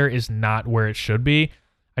content out there is not where it should be.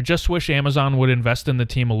 I just wish Amazon would invest in the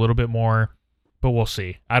team a little bit more, but we'll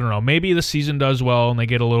see. I don't know. Maybe the season does well and they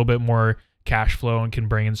get a little bit more cash flow and can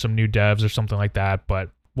bring in some new devs or something like that, but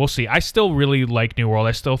we'll see. I still really like New World.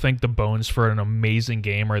 I still think the bones for an amazing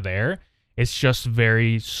game are there. It's just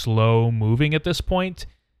very slow moving at this point,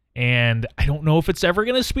 and I don't know if it's ever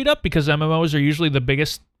going to speed up because MMOs are usually the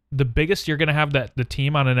biggest you're going to have that the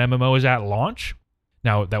team on an MMO is at launch.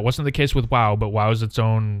 Now, that wasn't the case with WoW, but WoW is its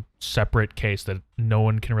own separate case that no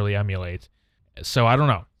one can really emulate. So I don't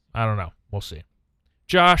know. We'll see.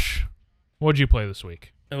 Josh, what'd you play this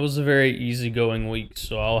week? It was a very easygoing week,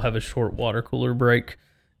 so I'll have a short water cooler break.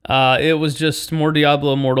 It was just more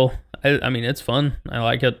Diablo Immortal. I mean, it's fun. I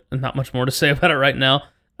like it. Not much more to say about it right now.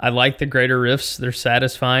 I like the greater rifts. They're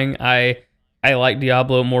satisfying. I like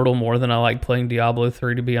Diablo Immortal more than I like playing Diablo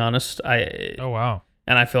 3, to be honest. Oh, wow.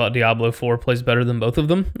 And I feel like Diablo 4 plays better than both of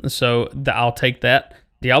them. So I'll take that.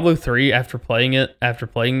 Diablo 3, after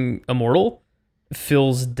playing Immortal,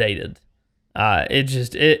 feels dated.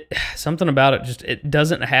 Something about it it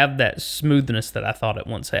doesn't have that smoothness that I thought it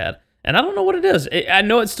once had. And I don't know what it is. I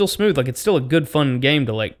know it's still smooth. Like, it's still a good, fun game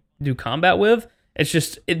to, like, do combat with. It's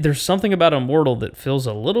just, there's something about Immortal that feels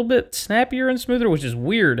a little bit snappier and smoother, which is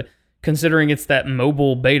weird, considering it's that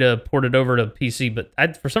mobile beta ported over to PC.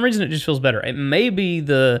 But for some reason, it just feels better. It may be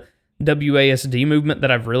the WASD movement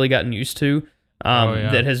that I've really gotten used to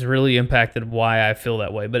that has really impacted why I feel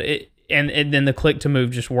that way. But and then the click to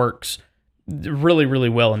move just works really, really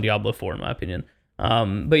well in Diablo 4, in my opinion.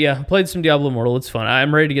 But yeah, played some Diablo Immortal. It's fun.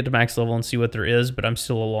 I'm ready to get to max level and see what there is, but I'm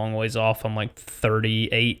still a long ways off. I'm like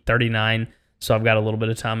 38, 39, so I've got a little bit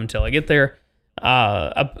of time until I get there.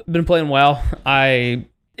 I've been playing WoW.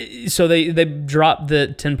 So they dropped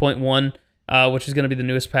the 10.1, which is going to be the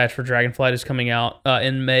newest patch for Dragonflight, is coming out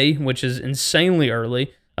in May, which is insanely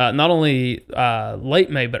early. Not only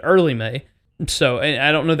late May, but early May. So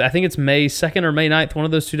I don't know. I think it's May 2nd or May 9th, one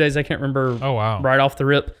of those 2 days. I can't remember right off the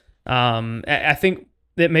rip. I think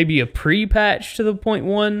that may be a pre-patch to the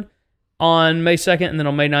 0.1 on May 2nd, and then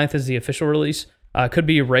on May 9th is the official release. Could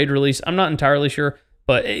be a raid release. I'm not entirely sure,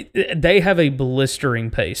 but they have a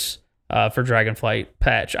blistering pace for Dragonflight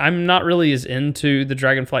patch. I'm not really as into the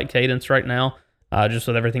Dragonflight cadence right now, just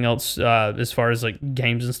with everything else as far as like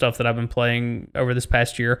games and stuff that I've been playing over this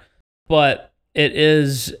past year. But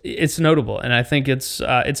it's notable, and I think it's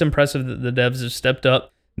impressive that the devs have stepped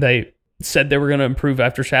up. They said they were going to improve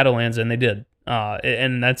after Shadowlands, and they did.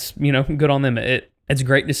 And that's, good on them. It's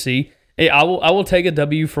great to see. I will take a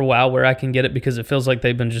W for WoW where I can get it, because it feels like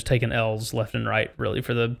they've been just taking L's left and right, really,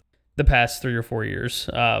 for the past 3 or 4 years.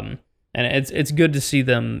 And it's good to see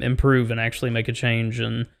them improve and actually make a change.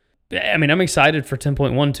 And I mean, I'm excited for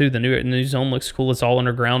 10.1 too. The new zone looks cool. It's all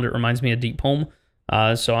underground. It reminds me of Deep Home.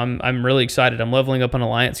 So I'm really excited. I'm leveling up an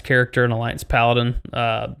Alliance character, an Alliance Paladin,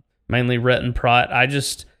 mainly Rhett and Prot.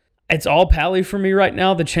 It's all Pally for me right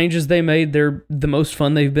now. The changes they made, they're the most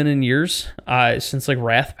fun they've been in years. Since like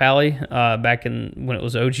Wrath Pally, back when it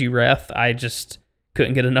was OG Wrath, I just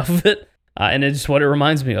couldn't get enough of it. And it's what it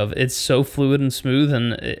reminds me of. It's so fluid and smooth.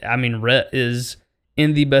 And I mean, Rhett is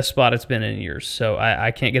in the best spot it's been in years. So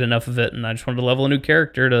I can't get enough of it. And I just wanted to level a new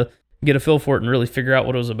character to get a feel for it and really figure out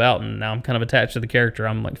what it was about. And now I'm kind of attached to the character.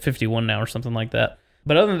 I'm like 51 now or something like that.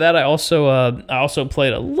 But other than that, I also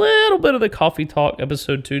played a little bit of the Coffee Talk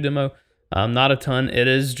episode 2 demo. Not a ton. It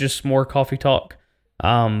is just more Coffee Talk.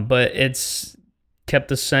 But it's kept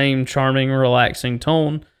the same charming, relaxing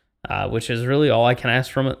tone, which is really all I can ask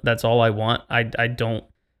from it. That's all I want. I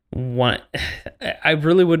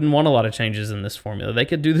really wouldn't want a lot of changes in this formula. They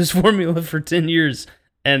could do this formula for 10 years,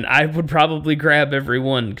 and I would probably grab every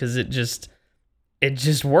one, because it just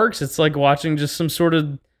works. It's like watching just some sort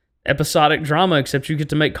of episodic drama, except you get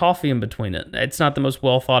to make coffee in between it. It's not the most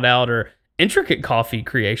well thought out or intricate coffee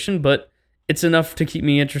creation, but it's enough to keep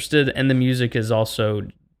me interested, and the music is also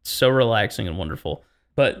so relaxing and wonderful.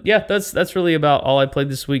 But yeah, that's really about all I played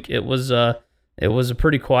this week. It was a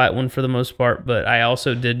pretty quiet one for the most part, but I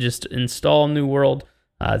also did just install New World.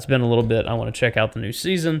 It's been a little bit. I want to check out the new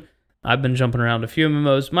season. I've been jumping around a few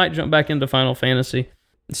MMOs. Might jump back into Final Fantasy.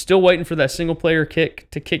 Still waiting for that single player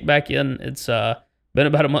kick to kick back in. It's been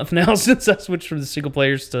about a month now since I switched from the single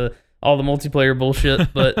players to all the multiplayer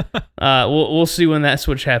bullshit, but we'll see when that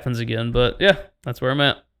switch happens again. But yeah, that's where I'm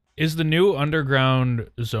at. Is the new underground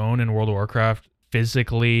zone in World of Warcraft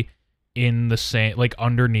physically in the same, like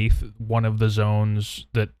underneath one of the zones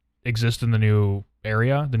that exist in the new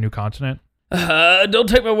area, the new continent? Don't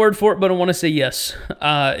take my word for it, but I want to say yes.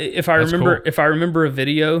 If I remember a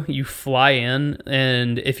video, you fly in,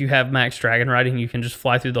 and if you have max dragon riding, you can just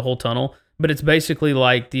fly through the whole tunnel. But it's basically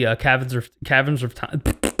like the caverns of time.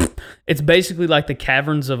 It's basically like the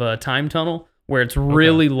caverns of a time tunnel, where it's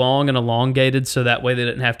really long and elongated, so that way they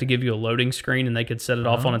didn't have to give you a loading screen and they could set it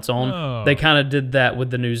off on its own. They kind of did that with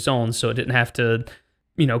the new zone, so it didn't have to,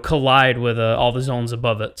 collide with all the zones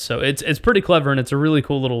above it. So it's pretty clever, and it's a really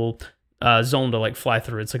cool little zone to like fly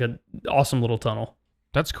through. It's like an awesome little tunnel.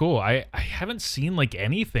 That's cool. I haven't seen like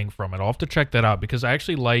anything from it. I'll have to check that out because I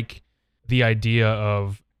actually like the idea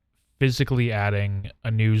of physically adding a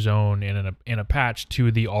new zone in a patch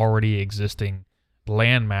to the already existing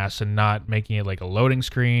landmass and not making it like a loading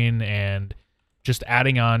screen and just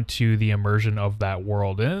adding on to the immersion of that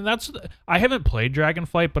world. And I haven't played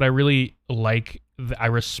Dragonflight, but I really I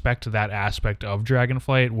respect that aspect of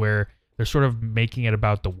Dragonflight where they're sort of making it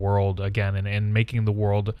about the world again and making the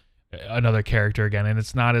world another character again. And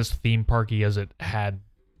it's not as theme parky as it had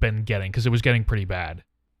been getting because it was getting pretty bad.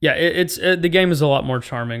 Yeah, the game is a lot more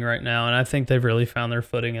charming right now, and I think they've really found their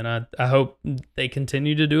footing, and I hope they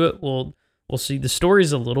continue to do it. We'll see. The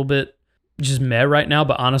story's a little bit just meh right now,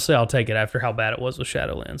 but honestly, I'll take it after how bad it was with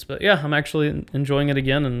Shadowlands. But yeah, I'm actually enjoying it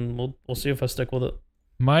again, and we'll see if I stick with it.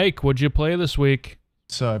 Mike, what'd you play this week?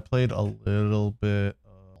 So I played a little bit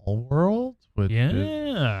of All World, which is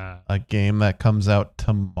a game that comes out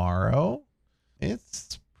tomorrow.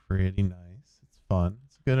 It's pretty nice. It's fun.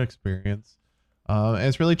 It's a good experience. And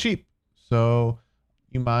it's really cheap. So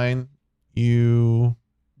you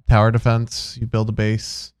tower defense, you build a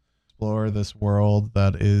base, explore this world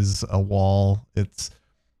that is a wall.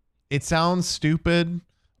 It sounds stupid,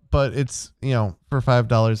 but it's, for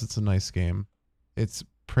 $5, it's a nice game. It's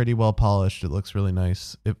pretty well polished. It looks really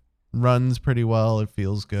nice. It runs pretty well. It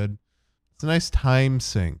feels good. It's a nice time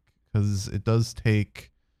sink because it does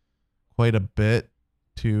take quite a bit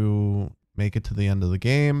to make it to the end of the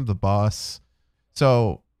game. The boss.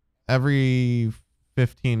 So every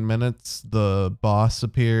 15 minutes, the boss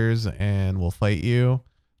appears and will fight you.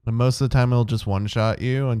 And most of the time, it'll just one-shot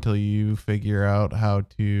you until you figure out how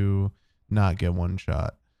to not get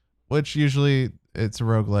one-shot, which usually it's a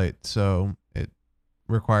roguelite. So it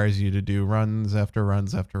requires you to do runs after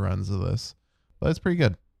runs after runs of this. But it's pretty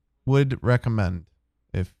good. Would recommend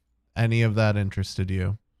if any of that interested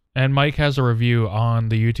you. And Mike has a review on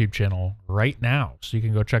the YouTube channel right now, so you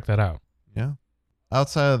can go check that out. Yeah.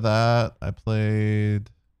 Outside of that, I played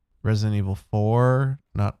Resident Evil 4.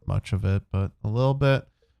 Not much of it, but a little bit.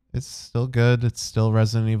 It's still good. It's still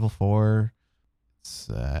Resident Evil 4. It's,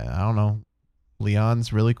 I don't know.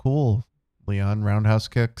 Leon's really cool. Leon roundhouse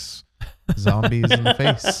kicks zombies in the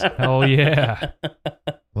face. Hell yeah.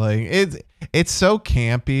 Like it's so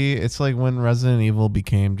campy. It's like when Resident Evil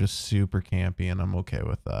became just super campy, and I'm okay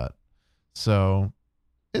with that. So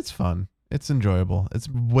it's fun. It's enjoyable. It's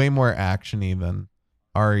way more actiony than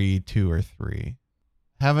RE2 or 3.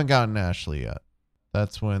 Haven't gotten Ashley yet.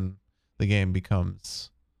 That's when the game becomes,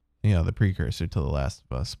 the precursor to The Last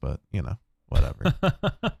of Us, but, whatever.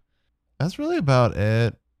 That's really about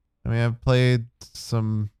it. I mean, I've played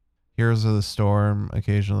some Heroes of the Storm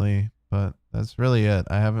occasionally, but that's really it.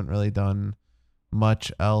 I haven't really done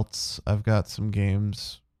much else. I've got some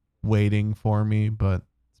games waiting for me, but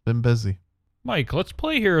it's been busy. Mike, let's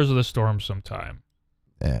play Heroes of the Storm sometime.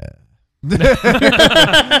 Yeah.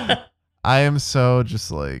 I am so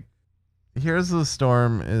just like Heroes of the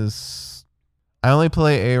Storm is I only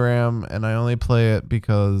play ARAM and I only play it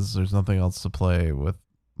because there's nothing else to play with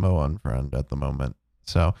Mo Unfriend at the moment.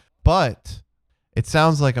 So, but it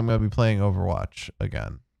sounds like I'm going to be playing Overwatch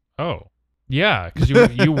again. Oh, yeah, because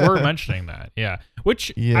you were mentioning that. Yeah.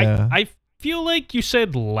 Which I feel like you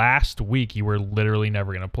said last week you were literally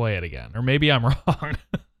never going to play it again. Or maybe I'm wrong.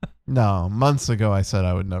 No, months ago I said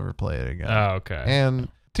I would never play it again. Oh, okay. And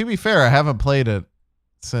to be fair, I haven't played it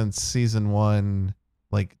since season 1,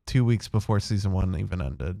 like 2 weeks before season 1 even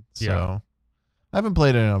ended. So yeah. I haven't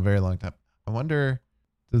played it in a very long time. I wonder,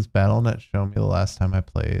 does BattleNet show me the last time I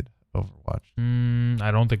played Overwatch?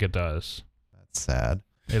 I don't think it does. That's sad.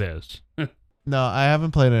 It is. No, I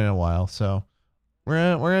haven't played it in a while, so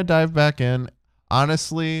we're gonna dive back in.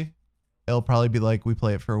 Honestly, it'll probably be like we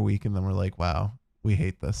play it for a week and then we're like, wow, we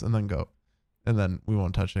hate this, and then go, and then we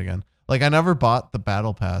won't touch it again. Like I never bought the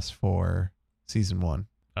battle pass for season 1.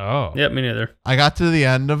 Oh. Yep, me neither. I got to the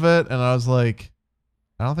end of it and I was like,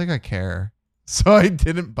 I don't think I care, so I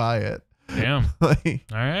didn't buy it. Damn. Like,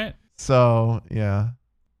 all right. So yeah,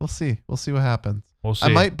 we'll see what happens. We'll see. I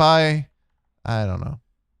might buy, I don't know,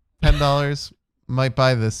 $10. Might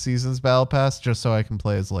buy this season's battle pass just so I can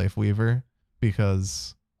play as Life Weaver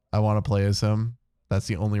because I want to play as him. That's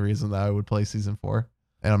the only reason that I would play season 4,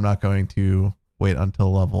 and I'm not going to wait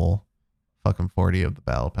until level fucking 40 of the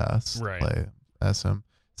battle pass to play as him.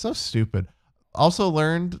 So stupid. Also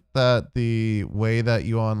learned that the way that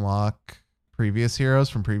you unlock previous heroes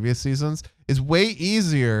from previous seasons is way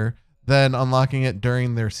easier than unlocking it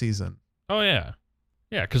during their season. Oh yeah.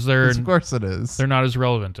 Yeah, because they're Of course it is. they're not as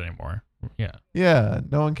relevant anymore. Yeah. Yeah,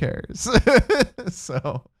 no one cares.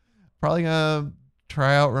 So probably gonna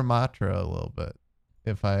try out Ramatra a little bit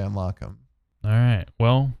if I unlock them. All right.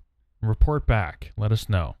 Well, report back. Let us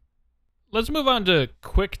know. Let's move on to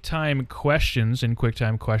QuickTime questions. In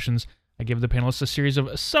QuickTime questions, I give the panelists a series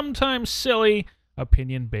of sometimes silly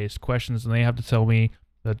opinion-based questions, and they have to tell me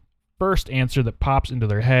the first answer that pops into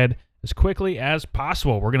their head as quickly as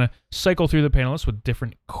possible. We're going to cycle through the panelists with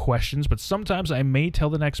different questions, but sometimes I may tell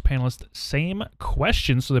the next panelist same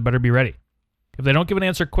question, so they better be ready. If they don't give an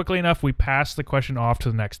answer quickly enough, we pass the question off to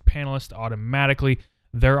the next panelist automatically.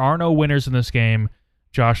 There are no winners in this game.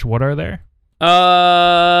 Josh, what are there?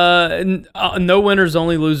 No winners,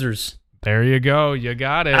 only losers. There you go. You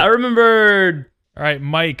got it. I remembered. All right,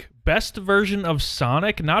 Mike, best version of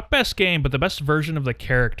Sonic, not best game, but the best version of the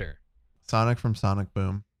character. Sonic from Sonic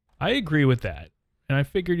Boom. I agree with that, and I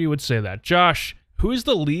figured you would say that. Josh, who is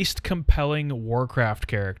the least compelling Warcraft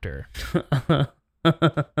character?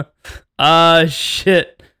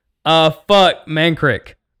 Shit. Fuck,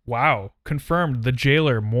 Mancrick. Wow, confirmed. The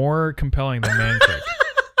Jailer, more compelling than Mancrick.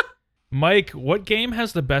 Mike, what game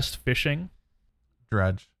has the best fishing?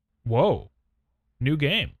 Dredge. Whoa, new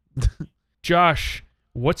game. Josh,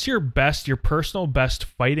 what's your personal best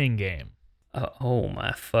fighting game? Oh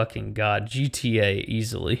my fucking god, GTA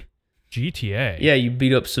easily. GTA? Yeah, you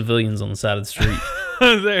beat up civilians on the side of the street.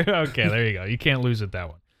 there you go. You can't lose at that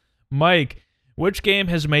one. Mike, which game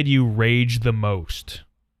has made you rage the most?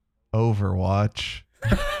 Overwatch.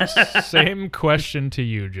 Same question to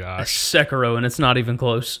you, Josh. Sekiro, and it's not even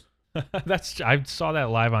close. I saw that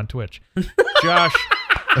live on Twitch. Josh,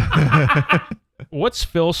 what's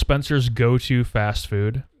Phil Spencer's go-to fast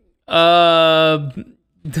food? Burger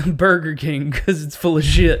King, because it's full of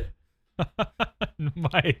shit.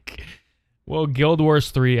 Mike, will Guild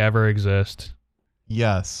Wars 3 ever exist?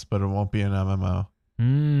 Yes, but it won't be an MMO.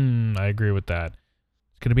 I agree with that.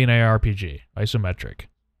 It's going to be an ARPG, isometric.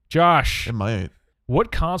 Josh, It might.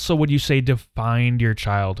 what console would you say defined your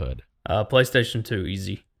childhood? PlayStation 2,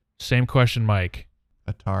 easy. Same question, Mike.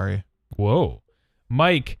 Atari. Whoa.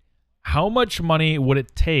 Mike, how much money would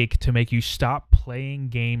it take to make you stop playing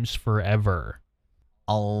games forever?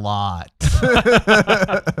 A lot.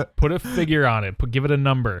 Put a figure on it. Give it a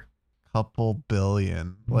number. Couple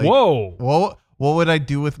billion. Whoa. What would I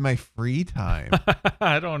do with my free time?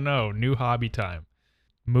 I don't know. New hobby time.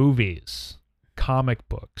 Movies. Comic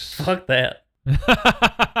books. Fuck that.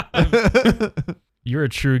 You're a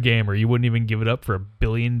true gamer. You wouldn't even give it up for $1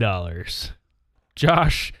 billion.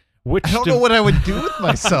 Josh, which... I don't know what I would do with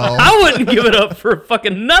myself. I wouldn't give it up for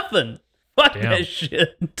fucking nothing. Fuck Damn. that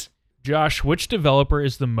shit. Josh, which developer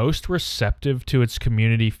is the most receptive to its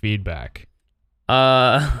community feedback?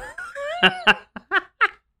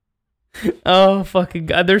 Oh, fucking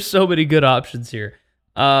God. There's so many good options here.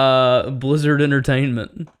 Blizzard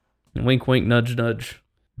Entertainment. Wink, wink, nudge, nudge.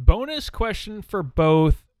 Bonus question for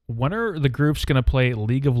both. When are the groups going to play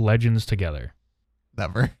League of Legends together?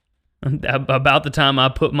 Never. About the time I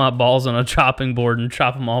put my balls on a chopping board and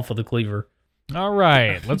chop them off with a cleaver. All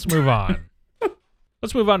right, let's move on.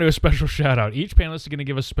 Let's move on to a special shout out. Each panelist is going to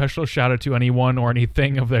give a special shout out to anyone or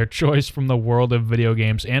anything of their choice from the world of video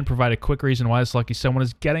games and provide a quick reason why this lucky someone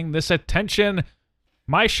is getting this attention.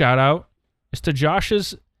 My shout out is to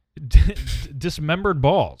Josh's dismembered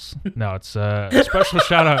balls. No, it's a special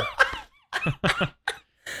shout out.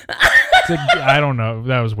 I don't know.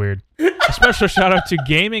 That was weird. A special shout out to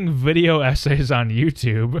gaming video essays on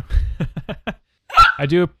YouTube. I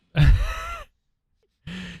do.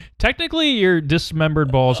 Technically, your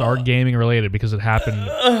dismembered balls are gaming related because it happened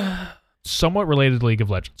somewhat related to League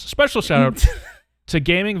of Legends. Special shout out to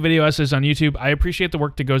gaming video essays on YouTube. I appreciate the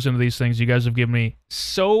work that goes into these things. You guys have given me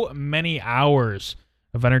so many hours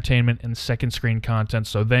of entertainment and second screen content,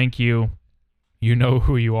 so thank you. You know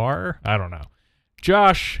who you are? I don't know.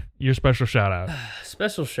 Josh, your special shout out.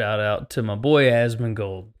 Special shout out to my boy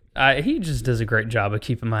Asmongold. He just does a great job of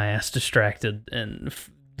keeping my ass distracted and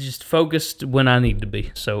just focused when I need to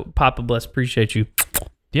be. So, Papa Bless, appreciate you.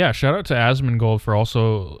 Yeah, shout out to Asmongold for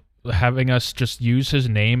also having us just use his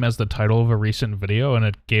name as the title of a recent video, and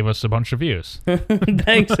it gave us a bunch of views.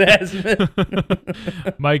 Thanks,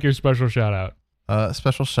 Asmon. Mike, your special shout out.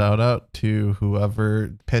 Special shout out to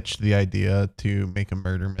whoever pitched the idea to make a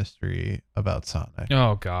murder mystery about Sonic.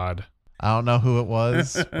 Oh, God. I don't know who it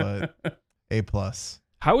was, but A+.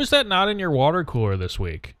 How is that not in your water cooler this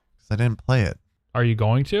week? Because I didn't play it. Are you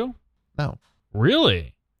going to? No.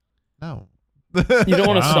 Really? No. You don't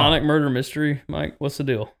want a Wow. Sonic murder mystery, Mike? What's the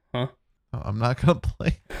deal? Huh? I'm not going to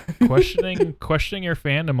play. Questioning your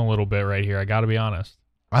fandom a little bit right here. I got to be honest.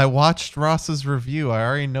 I watched Ross's review. I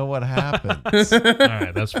already know what happens. All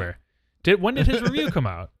right, that's fair. When did his review come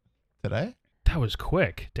out? Today? That was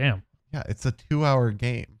quick. Damn. Yeah, it's a 2-hour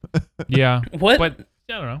game. Yeah. What? But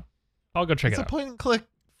I don't know. I'll go check It's it a out. point-and-click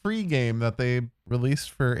free game that they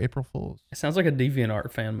released for April Fools. It sounds like a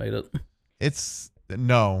DeviantArt fan made it. It's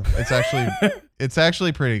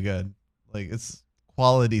actually pretty good. Like, it's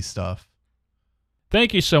quality stuff.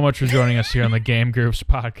 Thank you so much for joining us here on the Game Groofs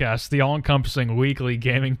podcast, the all-encompassing weekly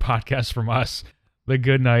gaming podcast from us, the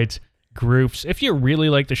Goodnight Groofs. If you really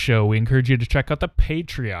like the show, we encourage you to check out the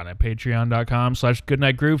Patreon at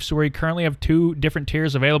patreon.com/goodnightgroofs, where we currently have 2 different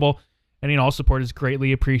tiers available. Any and all support is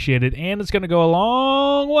greatly appreciated, and it's going to go a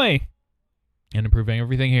long way in improving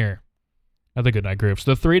everything here at the Goodnight Groofs.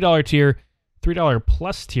 The $3 tier, $3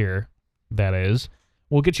 plus tier, that is,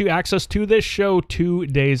 will get you access to this show 2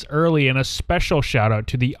 days early, and a special shout out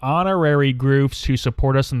to the honorary Groofs who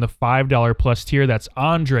support us in the $5 plus tier. That's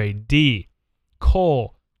Andre D,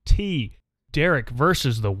 Cole T, Derek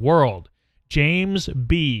versus the World, James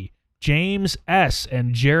B, James S,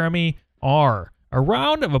 and Jeremy R. A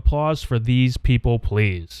round of applause for these people,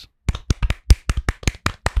 please.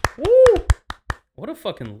 Woo! What a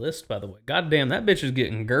fucking list, by the way. God damn, that bitch is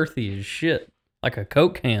getting girthy as shit. Like a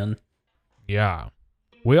Coke can. Yeah.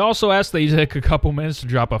 We also ask that you take a couple minutes to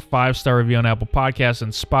drop a 5-star review on Apple Podcasts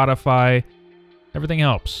and Spotify. Everything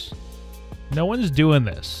helps. No one's doing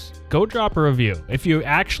this. Go drop a review. If you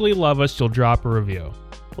actually love us, you'll drop a review.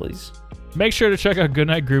 Please. Make sure to check out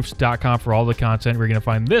goodnightgroofs.com for all the content. We're going to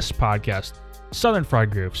find this podcast, Southern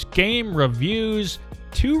Fried Groofs, game reviews,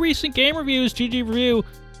 2 recent game reviews, GG Review,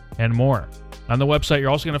 and more. On the website, you're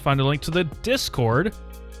also going to find a link to the Discord,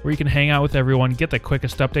 where you can hang out with everyone, get the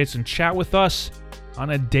quickest updates, and chat with us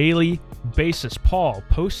on a daily basis. Paul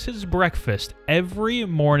posts his breakfast every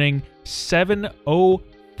morning,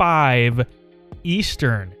 7:05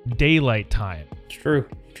 Eastern Daylight Time. It's true.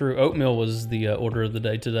 True. Oatmeal was the order of the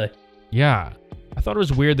day today. Yeah. I thought it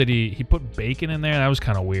was weird that he put bacon in there. That was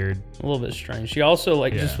kind of weird. A little bit strange. She also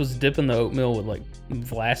just was dipping the oatmeal with like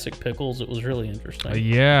Vlasic pickles. It was really interesting.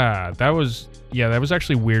 That was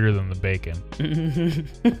actually weirder than the bacon.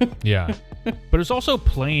 Yeah. But it was also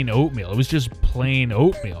plain oatmeal. It was just plain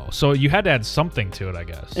oatmeal. So you had to add something to it, I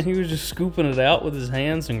guess. And he was just scooping it out with his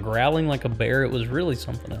hands and growling like a bear. It was really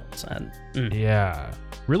something else. Yeah.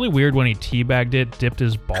 Really weird when he teabagged it, dipped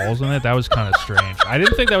his balls in it. That was kind of strange. I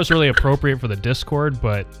didn't think that was really appropriate for the Discord,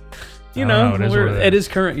 but it is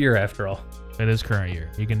current year after all. It is current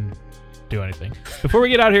year. You can do anything. Before we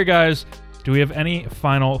get out here, guys, do we have any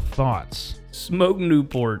final thoughts? Smoke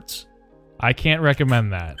Newports. I can't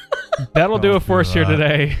recommend that. That'll do it for us here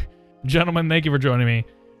today. Gentlemen, thank you for joining me.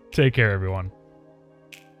 Take care, everyone.